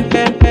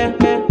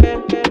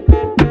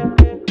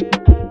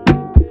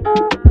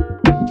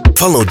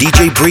 Follow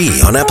DJ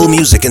Bree on Apple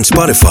Music and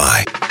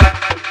Spotify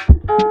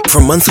for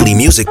monthly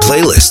music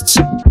playlists.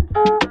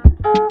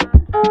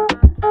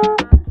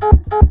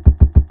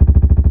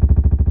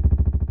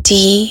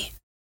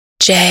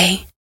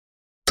 DJ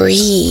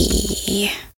Bree.